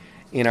here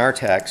in our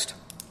text.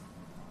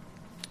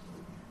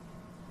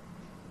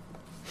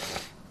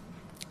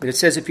 But it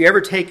says, if you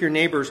ever take your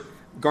neighbor's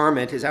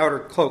garment, his outer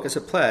cloak, as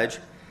a pledge,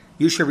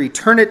 you shall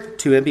return it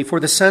to him before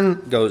the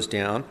sun goes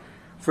down,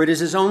 for it is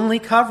his only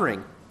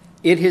covering.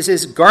 It is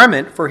his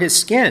garment for his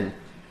skin.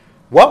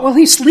 What will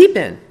he sleep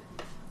in?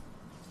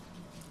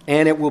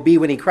 And it will be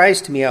when he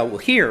cries to me, I will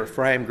hear,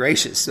 for I am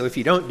gracious. So if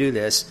you don't do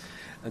this,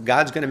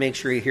 God's going to make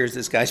sure he hears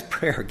this guy's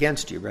prayer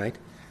against you, right?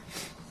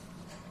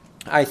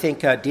 I think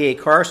D.A.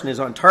 Carson is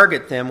on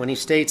target then when he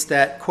states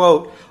that,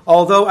 quote,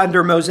 although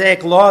under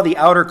Mosaic law the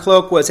outer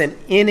cloak was an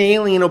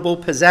inalienable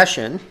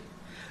possession,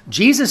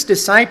 Jesus'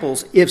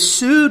 disciples, if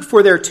sued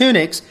for their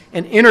tunics,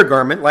 an inner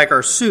garment like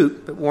our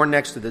suit but worn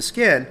next to the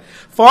skin,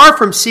 far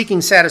from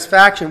seeking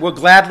satisfaction, will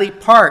gladly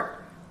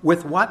part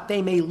with what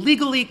they may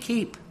legally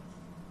keep.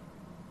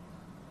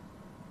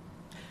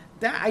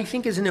 That, I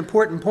think, is an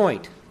important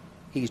point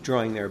he's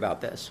drawing there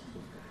about this.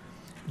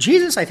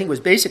 Jesus, I think, was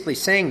basically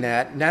saying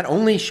that not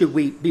only should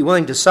we be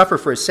willing to suffer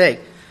for his sake,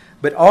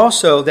 but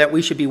also that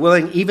we should be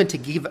willing even to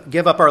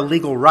give up our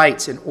legal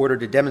rights in order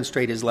to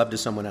demonstrate his love to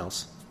someone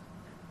else.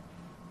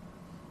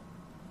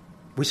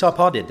 We saw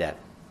Paul did that.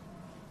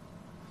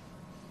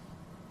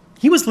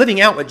 He was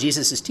living out what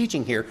Jesus is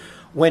teaching here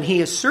when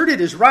he asserted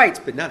his rights,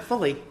 but not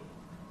fully.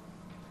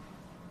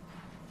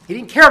 He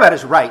didn't care about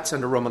his rights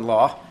under Roman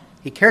law.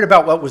 He cared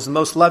about what was the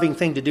most loving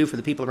thing to do for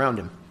the people around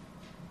him.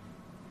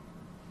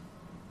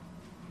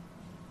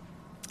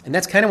 And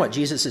that's kind of what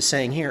Jesus is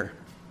saying here.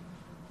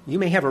 You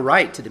may have a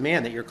right to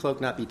demand that your cloak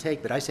not be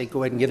taken, but I say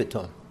go ahead and give it to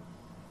him.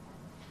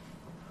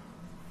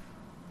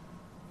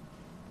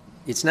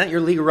 It's not your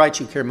legal rights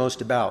you care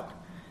most about.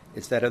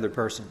 It's that other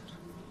person.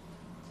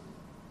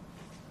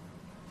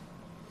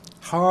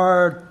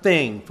 Hard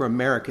thing for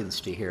Americans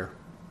to hear.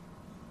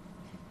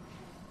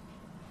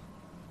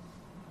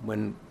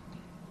 When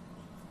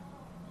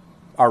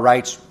our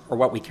rights are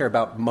what we care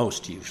about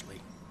most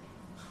usually.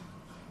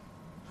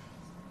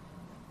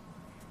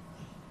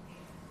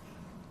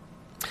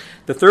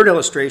 The third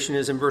illustration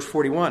is in verse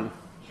 41.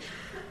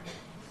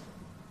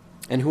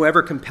 And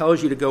whoever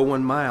compels you to go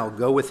 1 mile,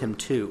 go with him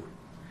 2.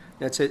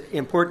 That's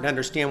important to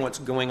understand what's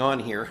going on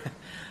here.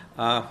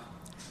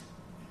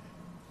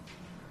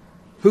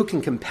 Who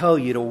can compel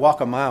you to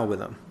walk a mile with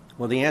them?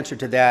 Well, the answer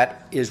to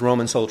that is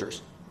Roman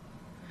soldiers.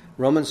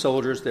 Roman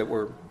soldiers that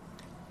were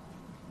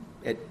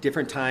at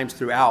different times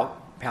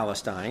throughout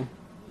Palestine.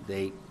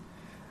 They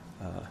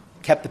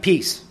kept the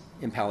peace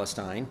in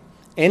Palestine.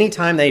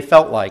 Anytime they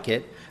felt like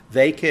it,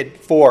 they could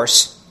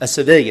force a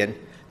civilian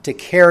to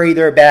carry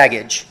their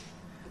baggage,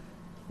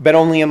 but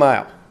only a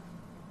mile.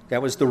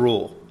 That was the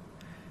rule.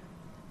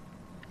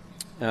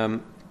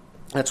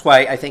 That's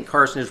why I think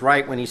Carson is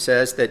right when he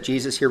says that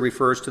Jesus here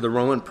refers to the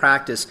Roman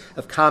practice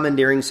of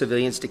commandeering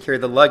civilians to carry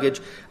the luggage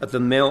of the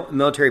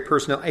military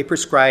personnel a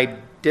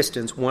prescribed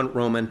distance, 1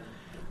 Roman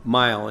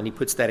mile. And he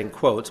puts that in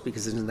quotes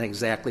because it isn't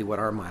exactly what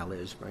our mile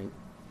is, right?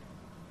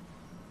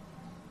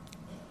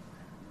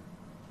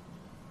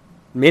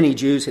 Many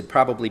Jews had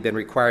probably been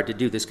required to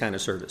do this kind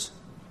of service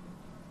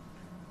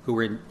who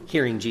were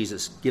hearing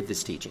Jesus give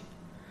this teaching.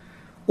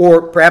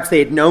 Or perhaps they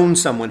had known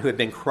someone who had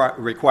been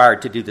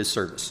required to do this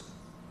service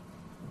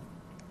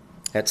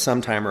at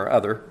some time or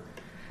other.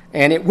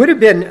 And it would have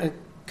been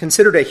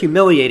considered a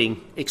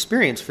humiliating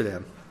experience for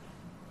them.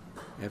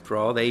 After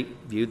all, they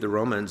viewed the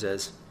Romans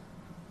as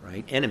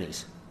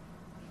enemies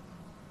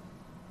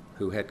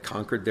who had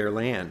conquered their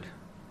land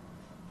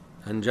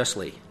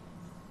unjustly.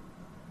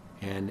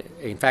 And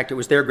in fact, it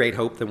was their great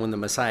hope that when the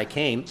Messiah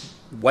came,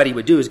 what he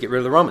would do is get rid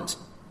of the Romans.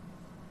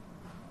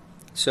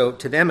 So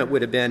to them, it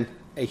would have been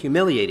a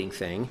humiliating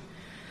thing.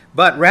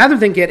 But rather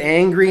than get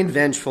angry and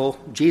vengeful,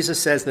 Jesus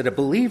says that a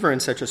believer in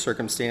such a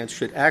circumstance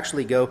should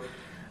actually go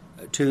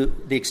to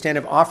the extent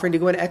of offering to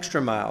go an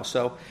extra mile.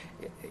 So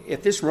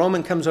if this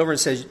Roman comes over and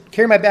says,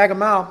 carry my bag a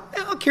mile,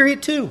 I'll carry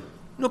it too.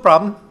 No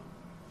problem.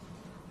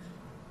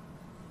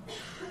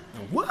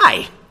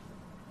 Why?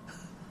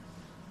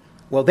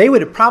 Well, they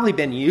would have probably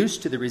been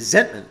used to the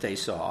resentment they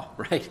saw,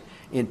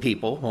 in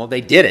people. Well,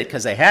 they did it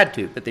because they had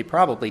to, but they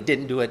probably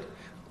didn't do it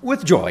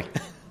with joy,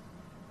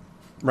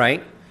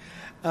 right?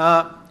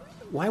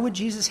 Why would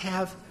Jesus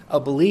have a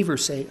believer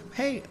say,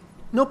 hey,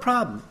 no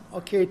problem, I'll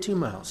carry 2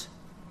 miles?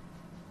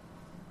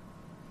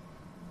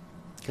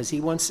 Because he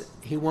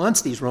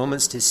wants these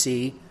Romans to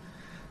see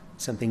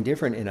something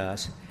different in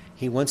us.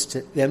 He wants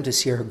them to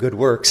see our good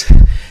works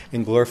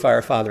and glorify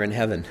our Father in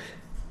heaven.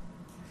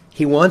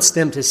 He wants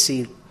them to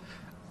see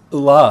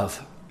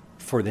love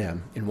for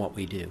them in what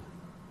we do.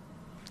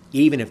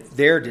 Even if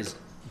their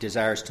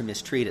desires to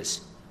mistreat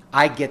us.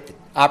 I get the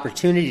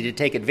opportunity to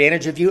take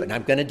advantage of you, and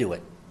I'm going to do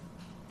it.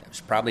 That was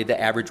probably the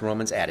average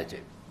Roman's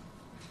attitude.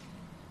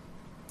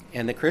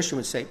 And the Christian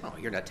would say, oh,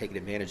 you're not taking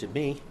advantage of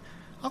me.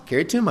 I'll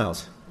carry 2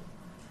 miles.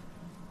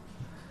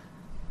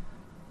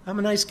 I'm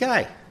a nice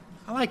guy.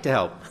 I like to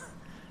help.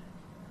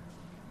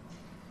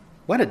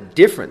 What a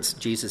difference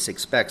Jesus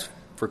expects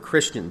for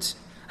Christians,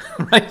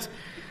 right?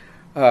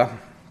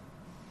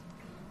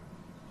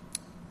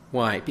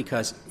 Why?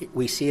 Because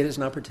we see it as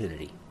an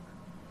opportunity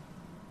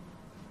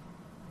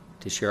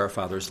to share our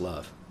Father's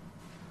love,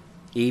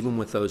 even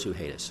with those who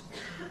hate us.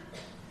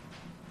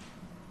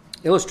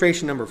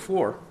 Illustration number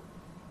 4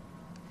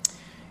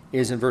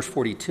 is in verse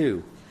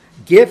 42.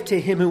 Give to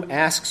him who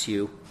asks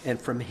you, and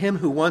from him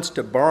who wants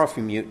to borrow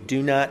from you,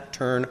 do not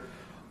turn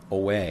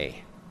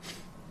away.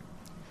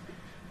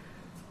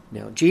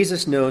 Now,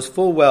 Jesus knows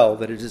full well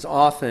that it is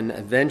often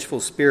a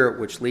vengeful spirit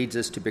which leads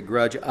us to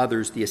begrudge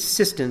others the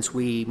assistance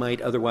we might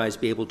otherwise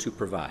be able to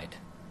provide.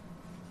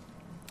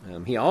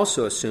 He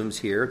also assumes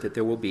here that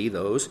there will be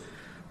those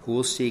who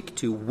will seek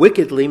to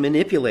wickedly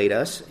manipulate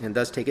us and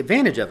thus take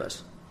advantage of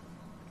us.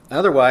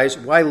 Otherwise,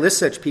 why list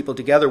such people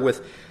together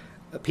with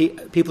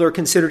people who are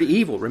considered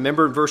evil?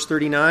 Remember in verse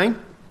 39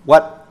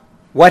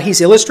 what he's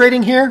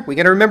illustrating here? We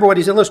got to remember what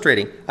he's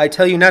illustrating. I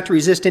tell you not to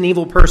resist an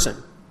evil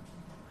person.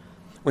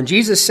 When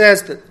Jesus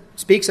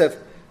speaks of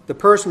the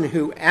person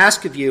who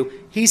asks of you,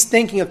 he's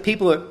thinking of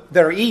people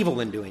that are evil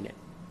in doing it,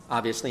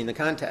 obviously in the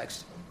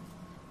context,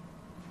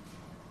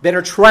 that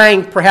are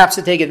trying perhaps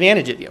to take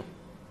advantage of you.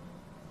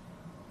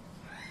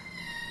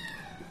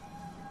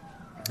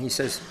 He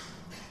says,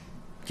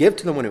 give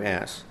to the one who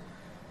asks.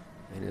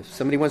 And if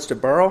somebody wants to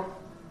borrow,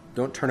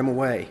 don't turn him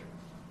away.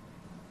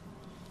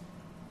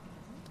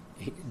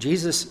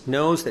 Jesus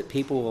knows that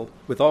people will,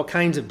 with all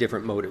kinds of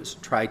different motives,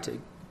 try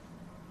to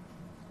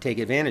take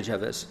advantage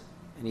of us.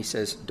 And he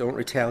says, don't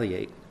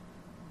retaliate.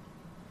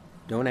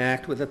 Don't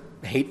act with a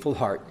hateful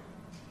heart.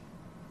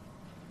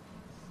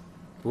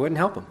 It wouldn't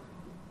help them.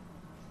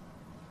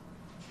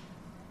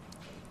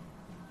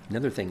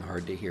 Another thing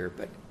hard to hear,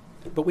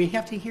 but we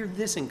have to hear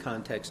this in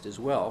context as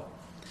well.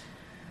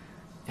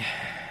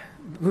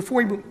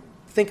 Before we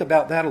think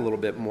about that a little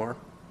bit more,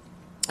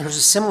 there's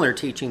a similar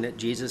teaching that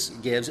Jesus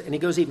gives, and he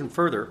goes even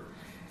further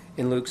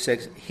in Luke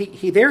 6.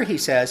 He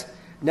says,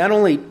 not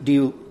only do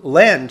you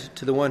lend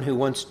to the one who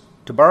wants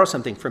to borrow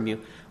something from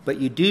you,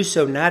 but you do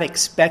so not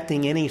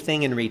expecting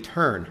anything in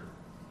return.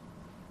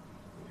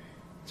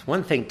 It's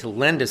one thing to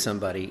lend to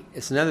somebody.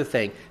 It's another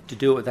thing to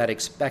do it without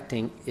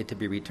expecting it to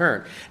be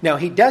returned. Now,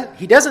 he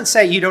doesn't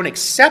say you don't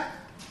accept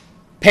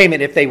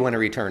payment if they want to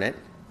return it.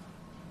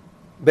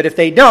 But if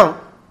they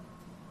don't,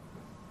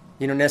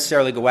 you don't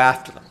necessarily go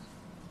after them,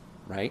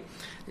 right?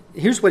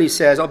 Here's what he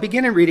says. I'll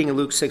begin in reading in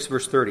Luke 6,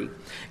 verse 30.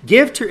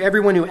 Give to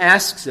everyone who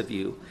asks of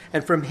you,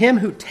 and from him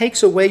who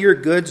takes away your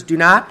goods, do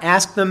not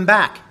ask them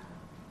back.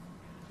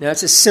 Now,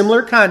 it's a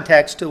similar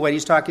context to what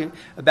he's talking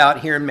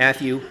about here in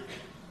Matthew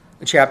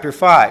chapter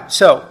 5.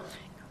 So,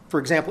 for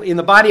example, in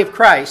the body of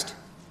Christ,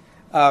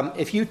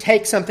 if you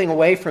take something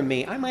away from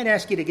me, I might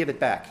ask you to give it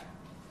back,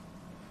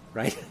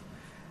 right?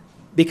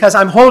 Because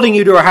I'm holding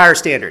you to a higher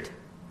standard.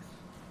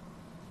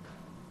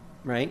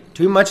 Right?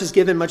 Too much is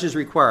given, much is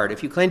required.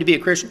 If you claim to be a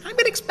Christian, I'm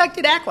going to expect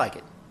you to act like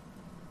it.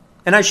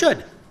 And I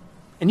should.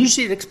 And you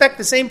should expect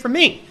the same from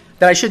me,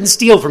 that I shouldn't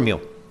steal from you.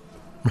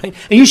 Right?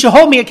 And you should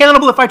hold me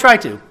accountable if I try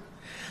to.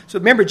 So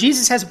remember,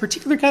 Jesus has a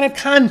particular kind of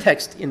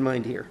context in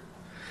mind here.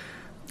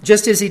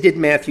 Just as he did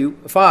in Matthew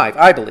 5,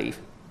 I believe.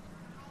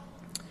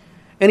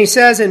 And he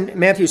says in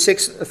Matthew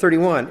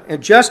 6:31,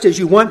 and just as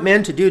you want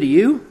men to do to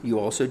you, you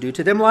also do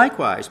to them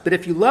likewise. But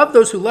if you love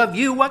those who love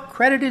you, what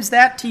credit is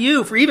that to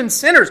you? For even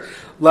sinners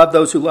love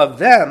those who love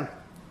them.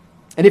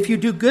 And if you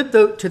do good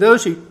to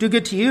those who do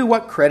good to you,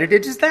 what credit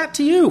is that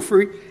to you?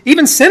 For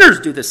even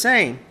sinners do the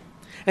same.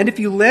 And if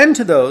you lend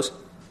to those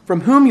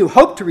from whom you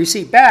hope to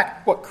receive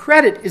back, what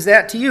credit is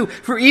that to you?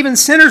 For even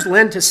sinners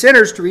lend to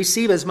sinners to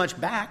receive as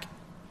much back.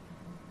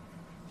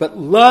 But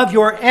love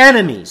your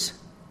enemies.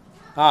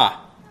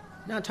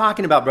 Not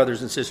talking about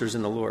brothers and sisters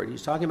in the Lord.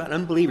 He's talking about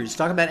unbelievers. He's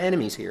talking about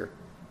enemies here.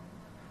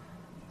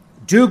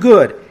 Do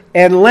good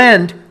and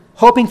lend,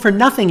 hoping for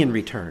nothing in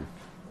return.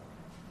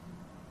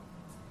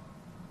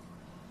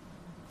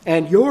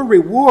 And your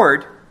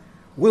reward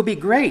will be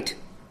great.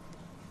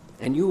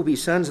 And you will be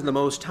sons of the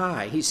Most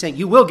High. He's saying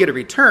you will get a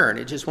return.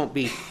 It just won't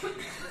be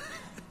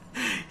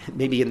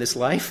maybe in this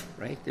life,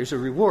 right? There's a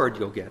reward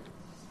you'll get.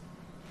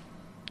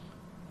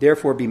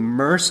 Therefore, be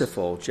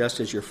merciful, just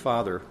as your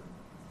Father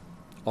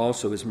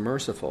also is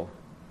merciful.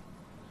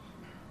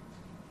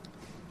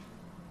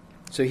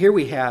 So here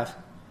we have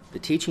the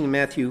teaching in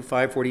Matthew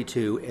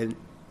 5:42 and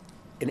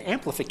an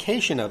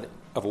amplification of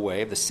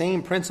the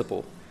same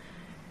principle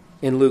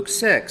in Luke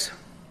 6.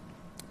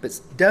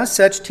 But does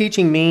such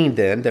teaching mean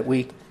then that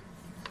we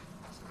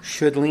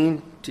should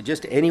lean to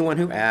just anyone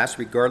who asks,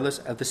 regardless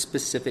of the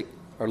specific,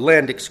 or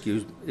lend,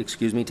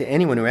 excuse me, to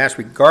anyone who asks,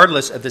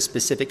 regardless of the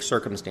specific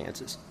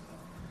circumstances?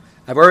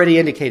 I've already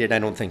indicated I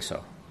don't think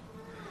so.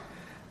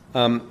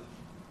 There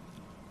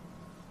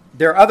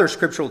are other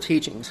scriptural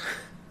teachings.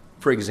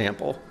 For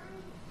example,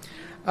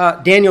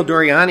 Daniel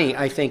Doriani,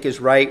 I think, is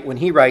right when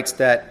he writes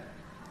that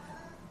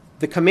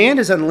the command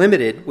is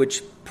unlimited,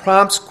 which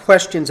prompts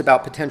questions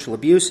about potential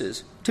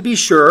abuses. To be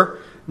sure,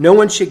 no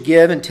one should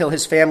give until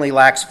his family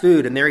lacks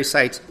food. And there he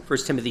cites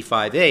 1 Timothy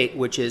 5:8,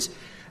 which is,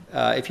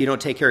 if you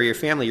don't take care of your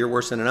family, you're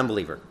worse than an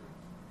unbeliever.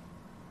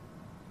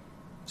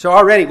 So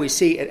already we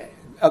see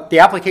the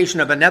application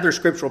of another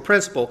scriptural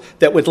principle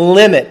that would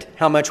limit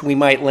how much we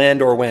might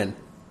lend or when.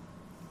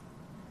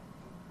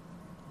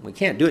 We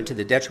can't do it to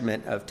the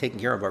detriment of taking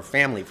care of our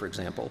family, for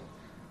example,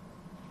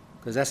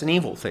 because that's an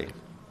evil thing.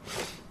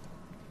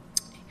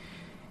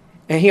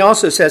 And he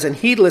also says, and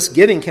heedless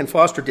giving can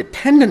foster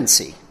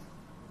dependency.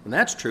 And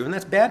that's true, and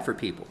that's bad for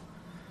people.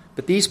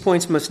 But these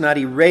points must not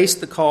erase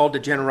the call to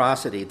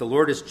generosity. The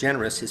Lord is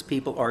generous, his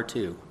people are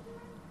too.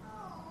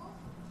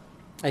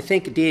 I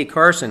think D.A.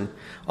 Carson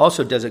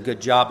also does a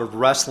good job of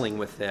wrestling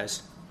with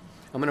this.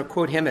 I'm going to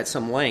quote him at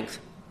some length.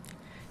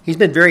 He's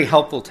been very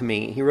helpful to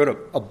me. He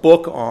wrote a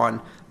book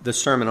on the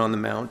Sermon on the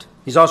Mount.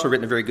 He's also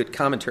written a very good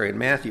commentary on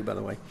Matthew, by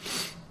the way.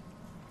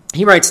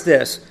 He writes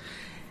this: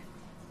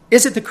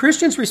 is it the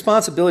Christian's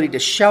responsibility to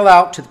shell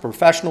out to the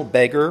professional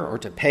beggar or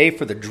to pay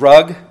for the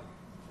drug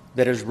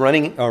that is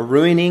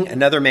ruining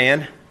another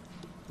man?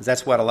 Because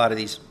that's what a lot of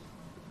these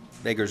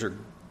beggars are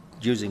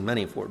using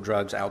money for,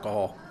 drugs,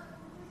 alcohol.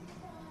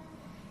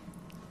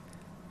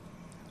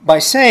 By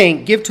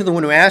saying, give to the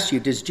one who asks you,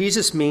 does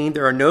Jesus mean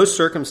there are no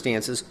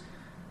circumstances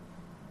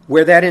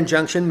where that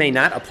injunction may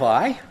not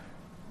apply?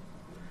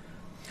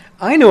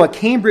 I know a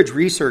Cambridge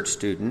research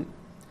student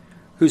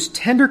whose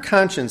tender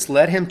conscience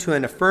led him to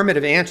an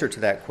affirmative answer to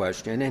that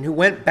question and who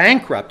went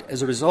bankrupt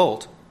as a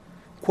result,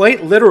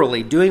 quite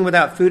literally doing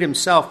without food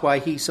himself while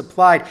he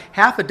supplied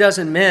half a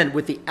dozen men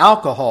with the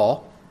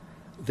alcohol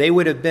they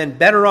would have been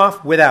better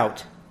off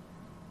without.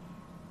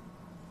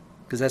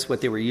 Because that's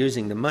what they were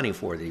using the money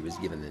for that he was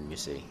giving them, you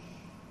see.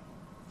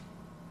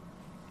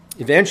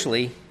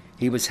 Eventually,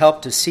 he was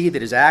helped to see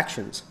that his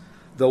actions,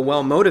 though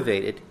well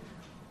motivated,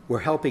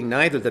 were helping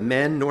neither the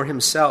men nor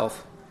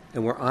himself,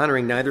 and were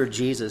honoring neither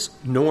Jesus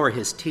nor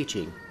his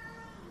teaching.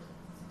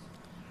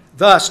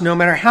 Thus, no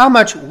matter how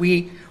much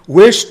we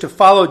wish to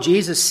follow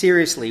Jesus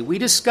seriously, we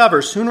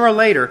discover sooner or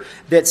later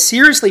that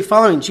seriously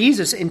following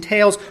Jesus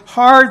entails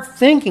hard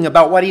thinking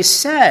about what he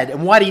said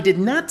and what he did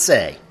not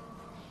say.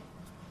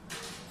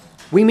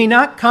 We may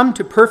not come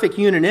to perfect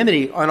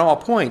unanimity on all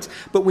points,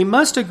 but we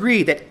must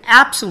agree that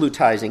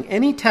absolutizing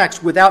any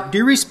text without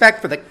due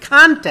respect for the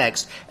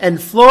context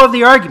and flow of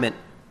the argument,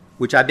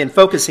 which I've been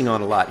focusing on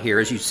a lot here,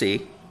 as you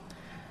see,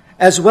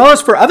 as well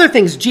as for other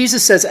things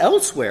Jesus says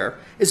elsewhere,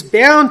 is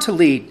bound to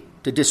lead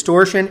to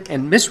distortion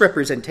and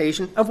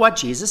misrepresentation of what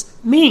Jesus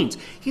means.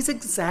 He's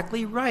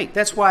exactly right.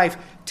 That's why I've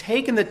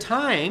taken the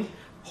time,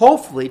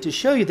 hopefully, to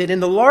show you that in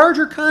the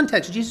larger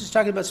context, Jesus is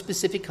talking about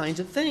specific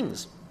kinds of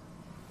things.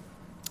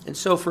 And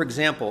so, for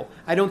example,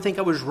 I don't think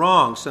I was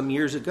wrong some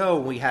years ago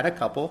when we had a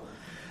couple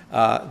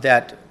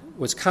that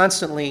was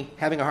constantly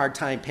having a hard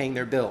time paying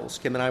their bills,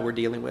 Kim and I were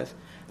dealing with,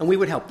 and we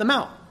would help them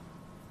out,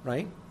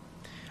 right?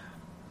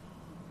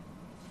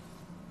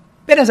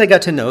 But as I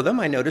got to know them,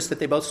 I noticed that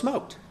they both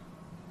smoked.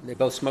 They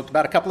both smoked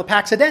about a couple of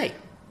packs a day.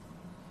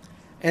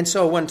 And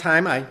so one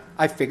time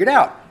I figured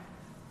out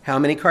how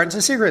many cartons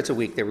of cigarettes a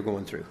week they were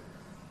going through,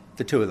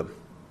 the two of them,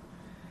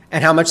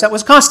 and how much that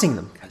was costing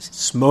them, because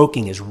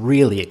smoking is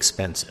really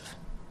expensive.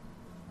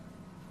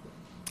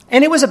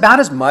 And it was about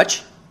as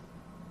much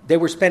they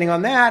were spending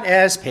on that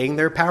as paying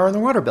their power and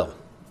their water bill.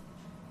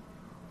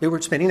 They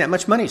were spending that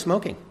much money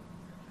smoking.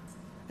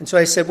 And so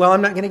I said, well,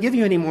 I'm not going to give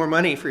you any more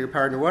money for your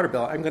power and your water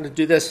bill. I'm going to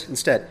do this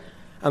instead.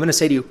 I'm going to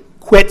say to you,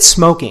 quit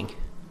smoking.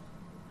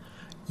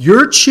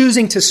 You're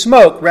choosing to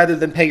smoke rather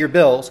than pay your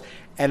bills,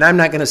 and I'm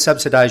not going to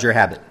subsidize your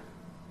habit.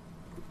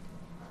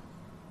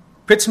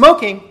 Quit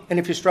smoking, and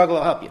if you struggle,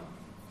 I'll help you.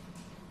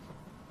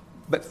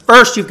 But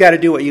first, you've got to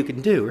do what you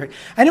can do, right?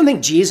 I don't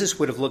think Jesus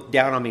would have looked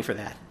down on me for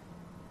that.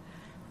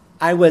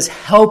 I was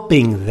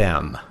helping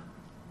them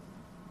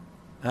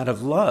out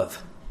of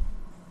love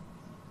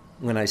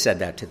when I said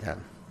that to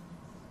them.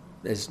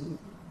 As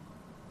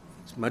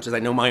much as I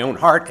know my own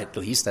heart, at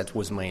least, that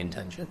was my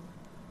intention.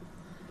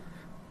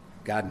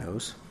 God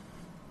knows.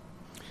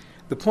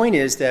 The point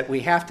is that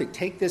we have to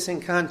take this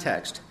in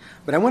context.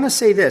 But I want to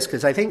say this,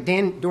 because I think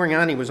Dan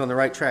Doriani was on the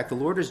right track. The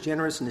Lord is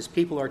generous, and his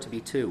people are to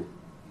be too.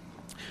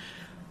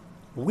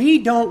 We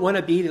don't want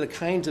to be the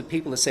kinds of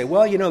people that say,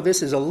 well, you know,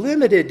 this is a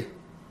limited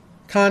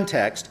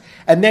context,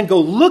 and then go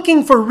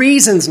looking for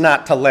reasons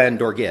not to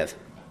lend or give.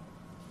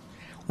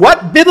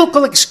 What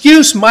biblical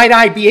excuse might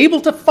I be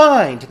able to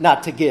find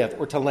not to give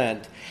or to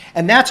lend?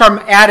 And that's our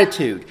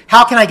attitude.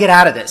 How can I get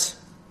out of this?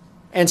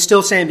 And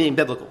still say I'm being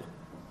biblical.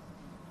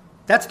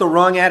 That's the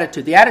wrong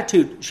attitude. The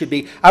attitude should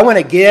be, I want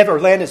to give or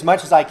lend as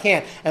much as I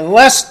can,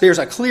 unless there's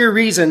a clear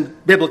reason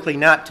biblically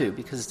not to,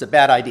 because it's a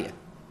bad idea.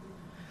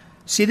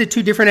 See the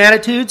two different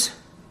attitudes?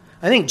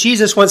 I think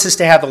Jesus wants us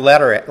to have the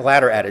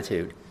latter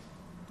attitude.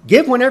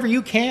 Give whenever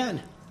you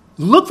can.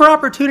 Look for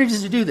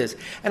opportunities to do this.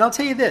 And I'll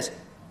tell you this.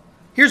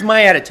 Here's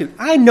my attitude.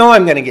 I know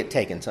I'm going to get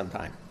taken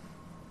sometime.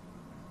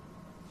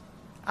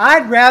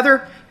 I'd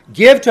rather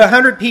give to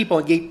 100 people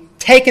and get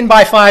taken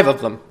by 5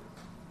 of them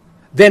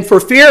than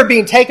for fear of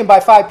being taken by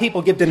 5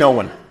 people, give to no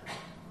one.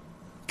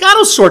 God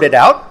will sort it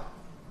out.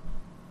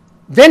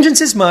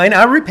 Vengeance is mine,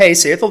 I'll repay,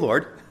 saith the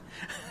Lord.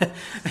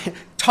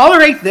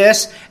 Tolerate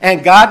this,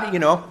 and God,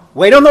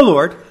 wait on the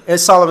Lord,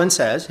 as Solomon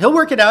says. He'll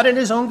work it out in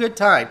his own good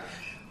time.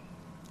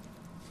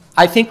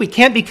 I think we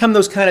can't become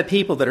those kind of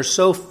people that are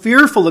so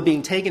fearful of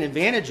being taken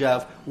advantage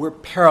of, we're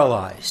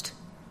paralyzed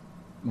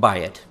by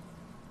it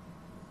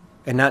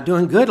and not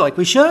doing good like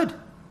we should.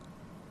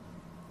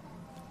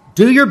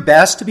 Do your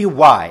best to be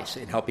wise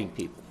in helping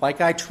people, like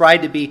I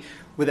tried to be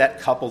with that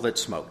couple that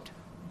smoked,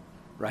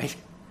 right?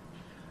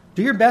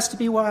 Do your best to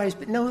be wise,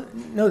 but know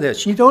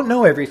this. You don't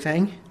know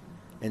everything,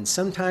 and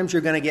sometimes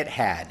you're going to get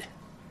had.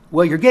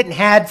 Well, you're getting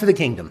had for the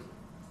kingdom.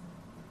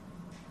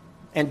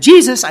 And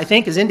Jesus, I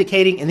think, is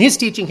indicating in his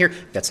teaching here,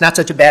 that's not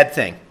such a bad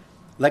thing.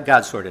 Let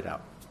God sort it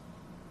out.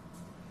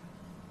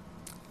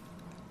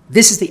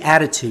 This is the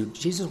attitude.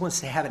 Jesus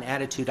wants to have an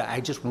attitude, I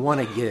just want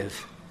to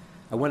give.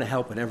 I want to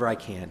help whenever I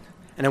can.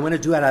 And I want to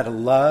do it out of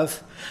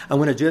love. I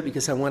want to do it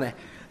because I want to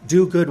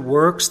do good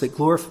works that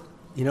glorify,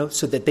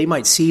 so that they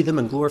might see them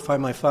and glorify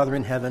my Father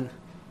in heaven.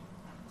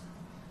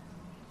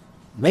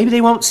 Maybe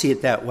they won't see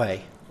it that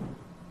way,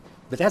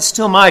 but that's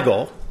still my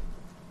goal.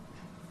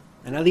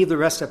 And I leave the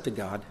rest up to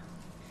God.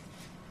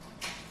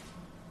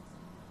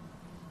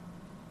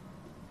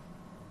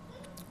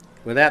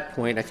 With that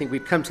point, I think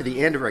we've come to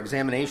the end of our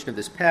examination of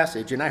this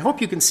passage, and I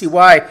hope you can see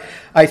why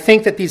I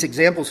think that these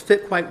examples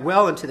fit quite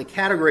well into the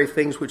category of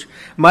things which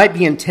might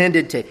be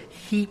intended to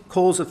heap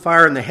coals of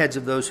fire in the heads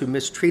of those who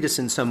mistreat us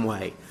in some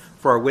way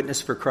for our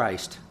witness for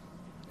Christ,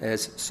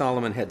 as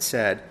Solomon had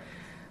said.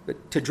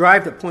 But to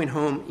drive the point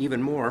home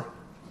even more,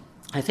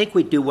 I think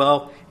we'd do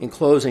well in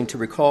closing to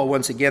recall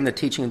once again the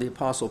teaching of the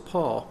Apostle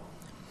Paul.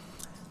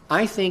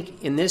 I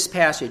think in this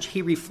passage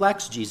he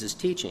reflects Jesus'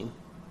 teaching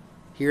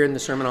here in the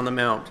Sermon on the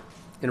Mount.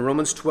 In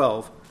Romans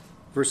 12,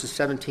 verses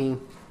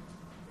 17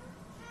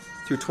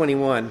 through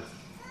 21,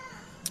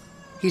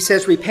 he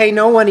says, repay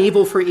no one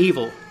evil for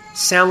evil.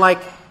 Sound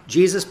like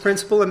Jesus'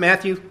 principle in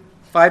Matthew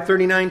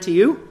 5:39 to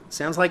you?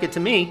 Sounds like it to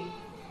me.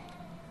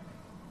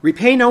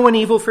 Repay no one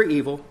evil for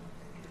evil.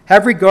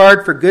 Have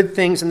regard for good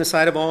things in the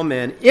sight of all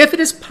men. If it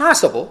is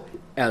possible,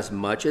 as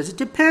much as it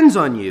depends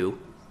on you,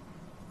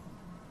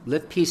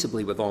 live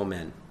peaceably with all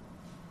men.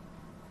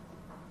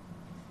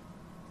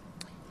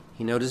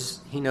 He knows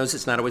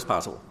it's not always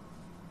possible.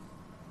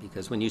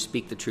 Because when you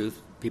speak the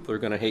truth, people are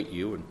going to hate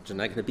you, and there's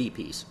not going to be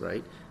peace,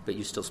 right? But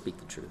you still speak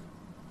the truth.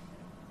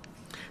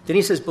 Then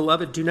he says,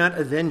 beloved, do not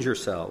avenge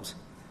yourselves,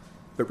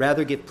 but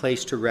rather give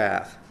place to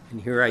wrath.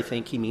 And here I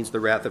think he means the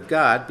wrath of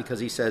God, because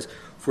he says,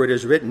 for it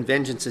is written,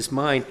 vengeance is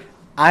mine,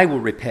 I will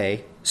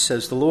repay,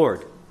 says the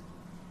Lord.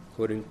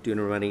 Quoting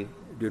Deuteronomy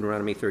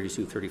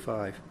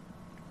 32:35.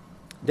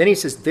 Then he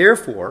says,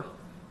 therefore,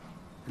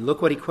 and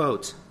look what he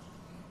quotes.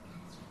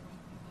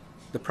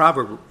 The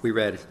proverb we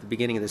read at the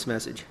beginning of this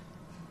message.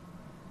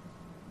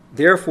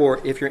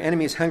 Therefore, if your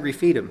enemy is hungry,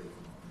 feed him.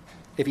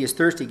 If he is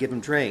thirsty, give him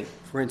drink.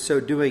 For in so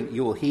doing,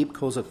 you will heap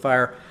coals of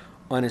fire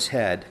on his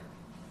head.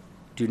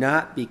 Do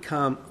not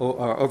become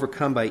or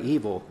overcome by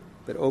evil,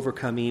 but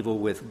overcome evil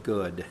with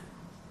good.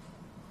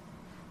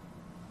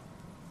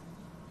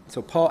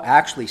 So Paul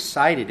actually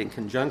cited in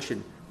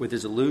conjunction with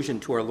his allusion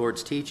to our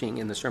Lord's teaching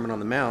in the Sermon on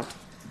the Mount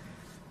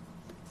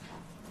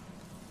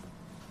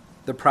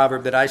the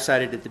proverb that I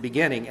cited at the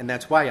beginning, and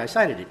that's why I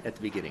cited it at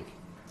the beginning.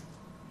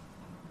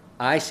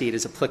 I see it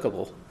as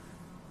applicable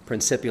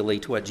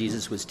principially to what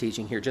Jesus was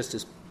teaching here, just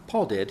as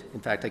Paul did. In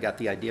fact, I got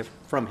the idea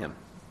from him.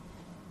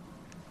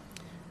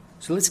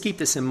 So let's keep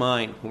this in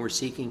mind when we're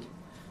seeking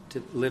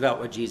to live out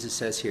what Jesus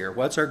says here.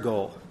 What's our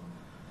goal?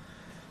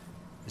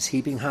 Is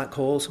heaping hot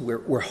coals?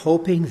 We're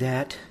hoping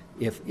that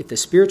if the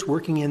Spirit's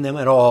working in them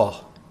at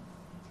all,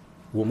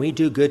 when we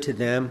do good to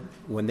them,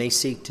 when they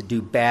seek to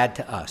do bad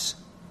to us,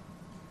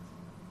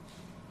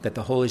 that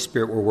the Holy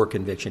Spirit will work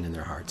conviction in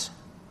their hearts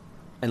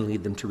and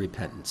lead them to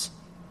repentance.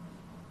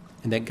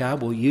 And that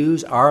God will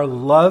use our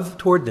love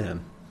toward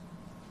them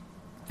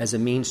as a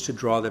means to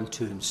draw them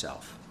to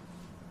himself.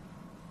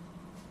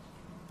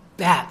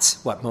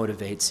 That's what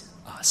motivates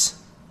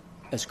us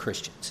as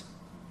Christians.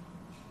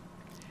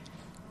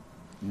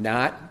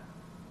 Not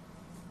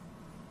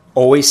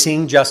always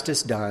seeing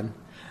justice done,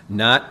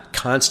 not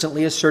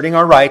constantly asserting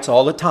our rights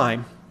all the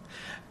time,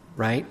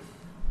 right?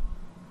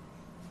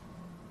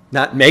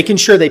 Not making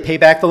sure they pay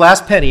back the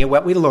last penny of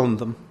what we loaned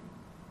them.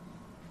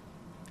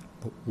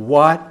 But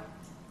what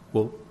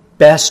will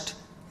best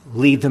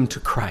lead them to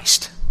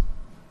Christ?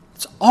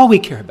 That's all we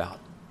care about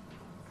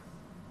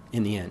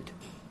in the end,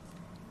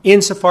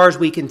 insofar as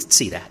we can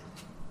see that.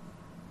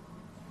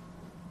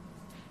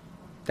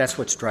 That's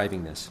what's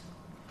driving this.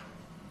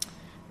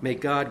 May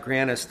God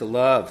grant us the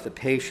love, the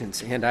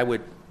patience, and I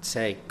would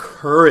say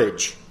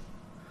courage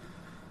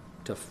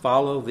to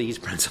follow these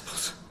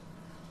principles,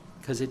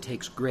 because it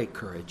takes great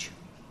courage.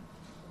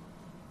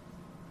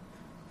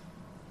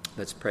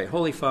 Let's pray.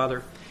 Holy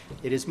Father,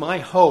 it is my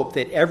hope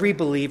that every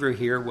believer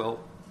here will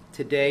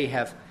today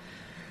have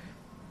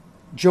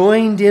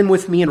joined in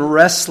with me in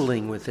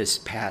wrestling with this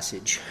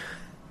passage.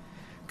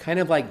 Kind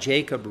of like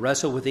Jacob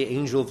wrestled with the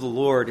angel of the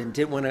Lord and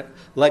didn't want to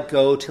let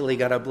go till he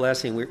got a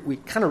blessing. We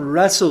kind of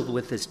wrestled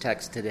with this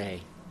text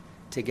today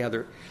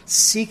together,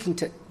 seeking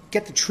to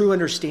get the true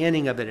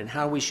understanding of it and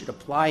how we should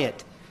apply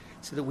it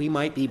so that we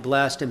might be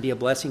blessed and be a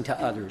blessing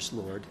to others,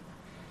 Lord.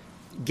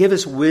 Give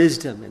us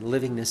wisdom in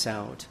living this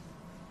out.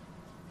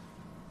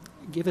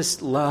 Give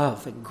us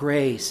love and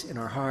grace in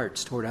our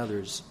hearts toward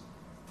others.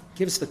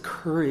 Give us the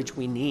courage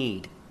we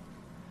need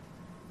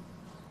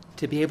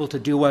to be able to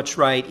do what's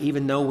right,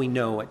 even though we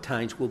know at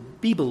times we'll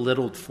be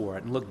belittled for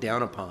it and looked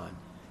down upon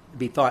and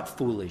be thought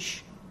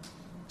foolish.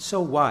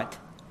 So what?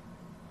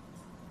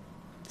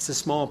 It's a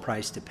small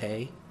price to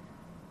pay.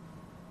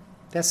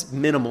 That's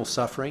minimal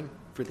suffering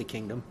for the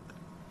kingdom.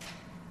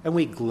 And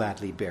we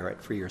gladly bear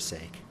it for your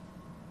sake.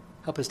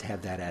 Help us to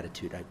have that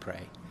attitude, I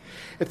pray.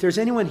 If there's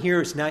anyone here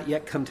who's not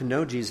yet come to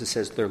know Jesus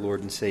as their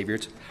Lord and Savior,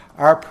 it's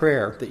our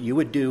prayer that you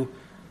would do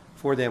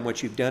for them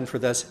what you've done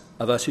for us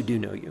who do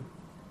know you.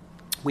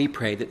 We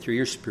pray that through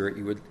your Spirit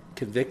you would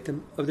convict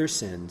them of their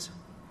sins,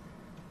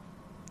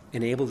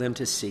 enable them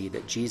to see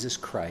that Jesus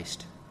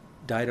Christ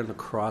died on the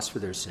cross for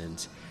their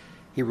sins.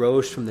 He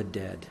rose from the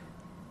dead,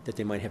 that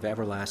they might have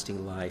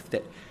everlasting life,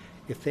 that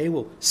if they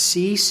will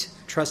cease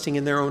trusting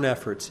in their own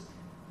efforts,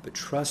 but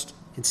trust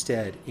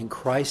instead in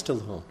Christ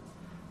alone,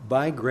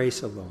 by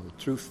grace alone,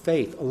 through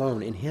faith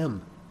alone in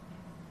Him,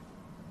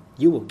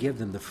 you will give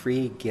them the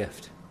free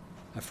gift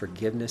of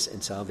forgiveness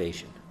and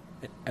salvation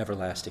and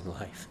everlasting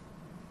life.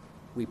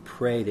 We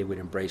pray they would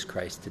embrace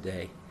Christ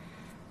today.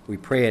 We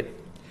pray it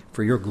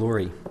for your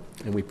glory,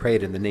 and we pray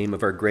it in the name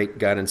of our great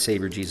God and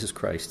Savior, Jesus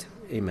Christ.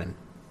 Amen.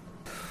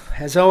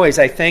 As always,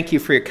 I thank you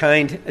for your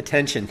kind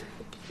attention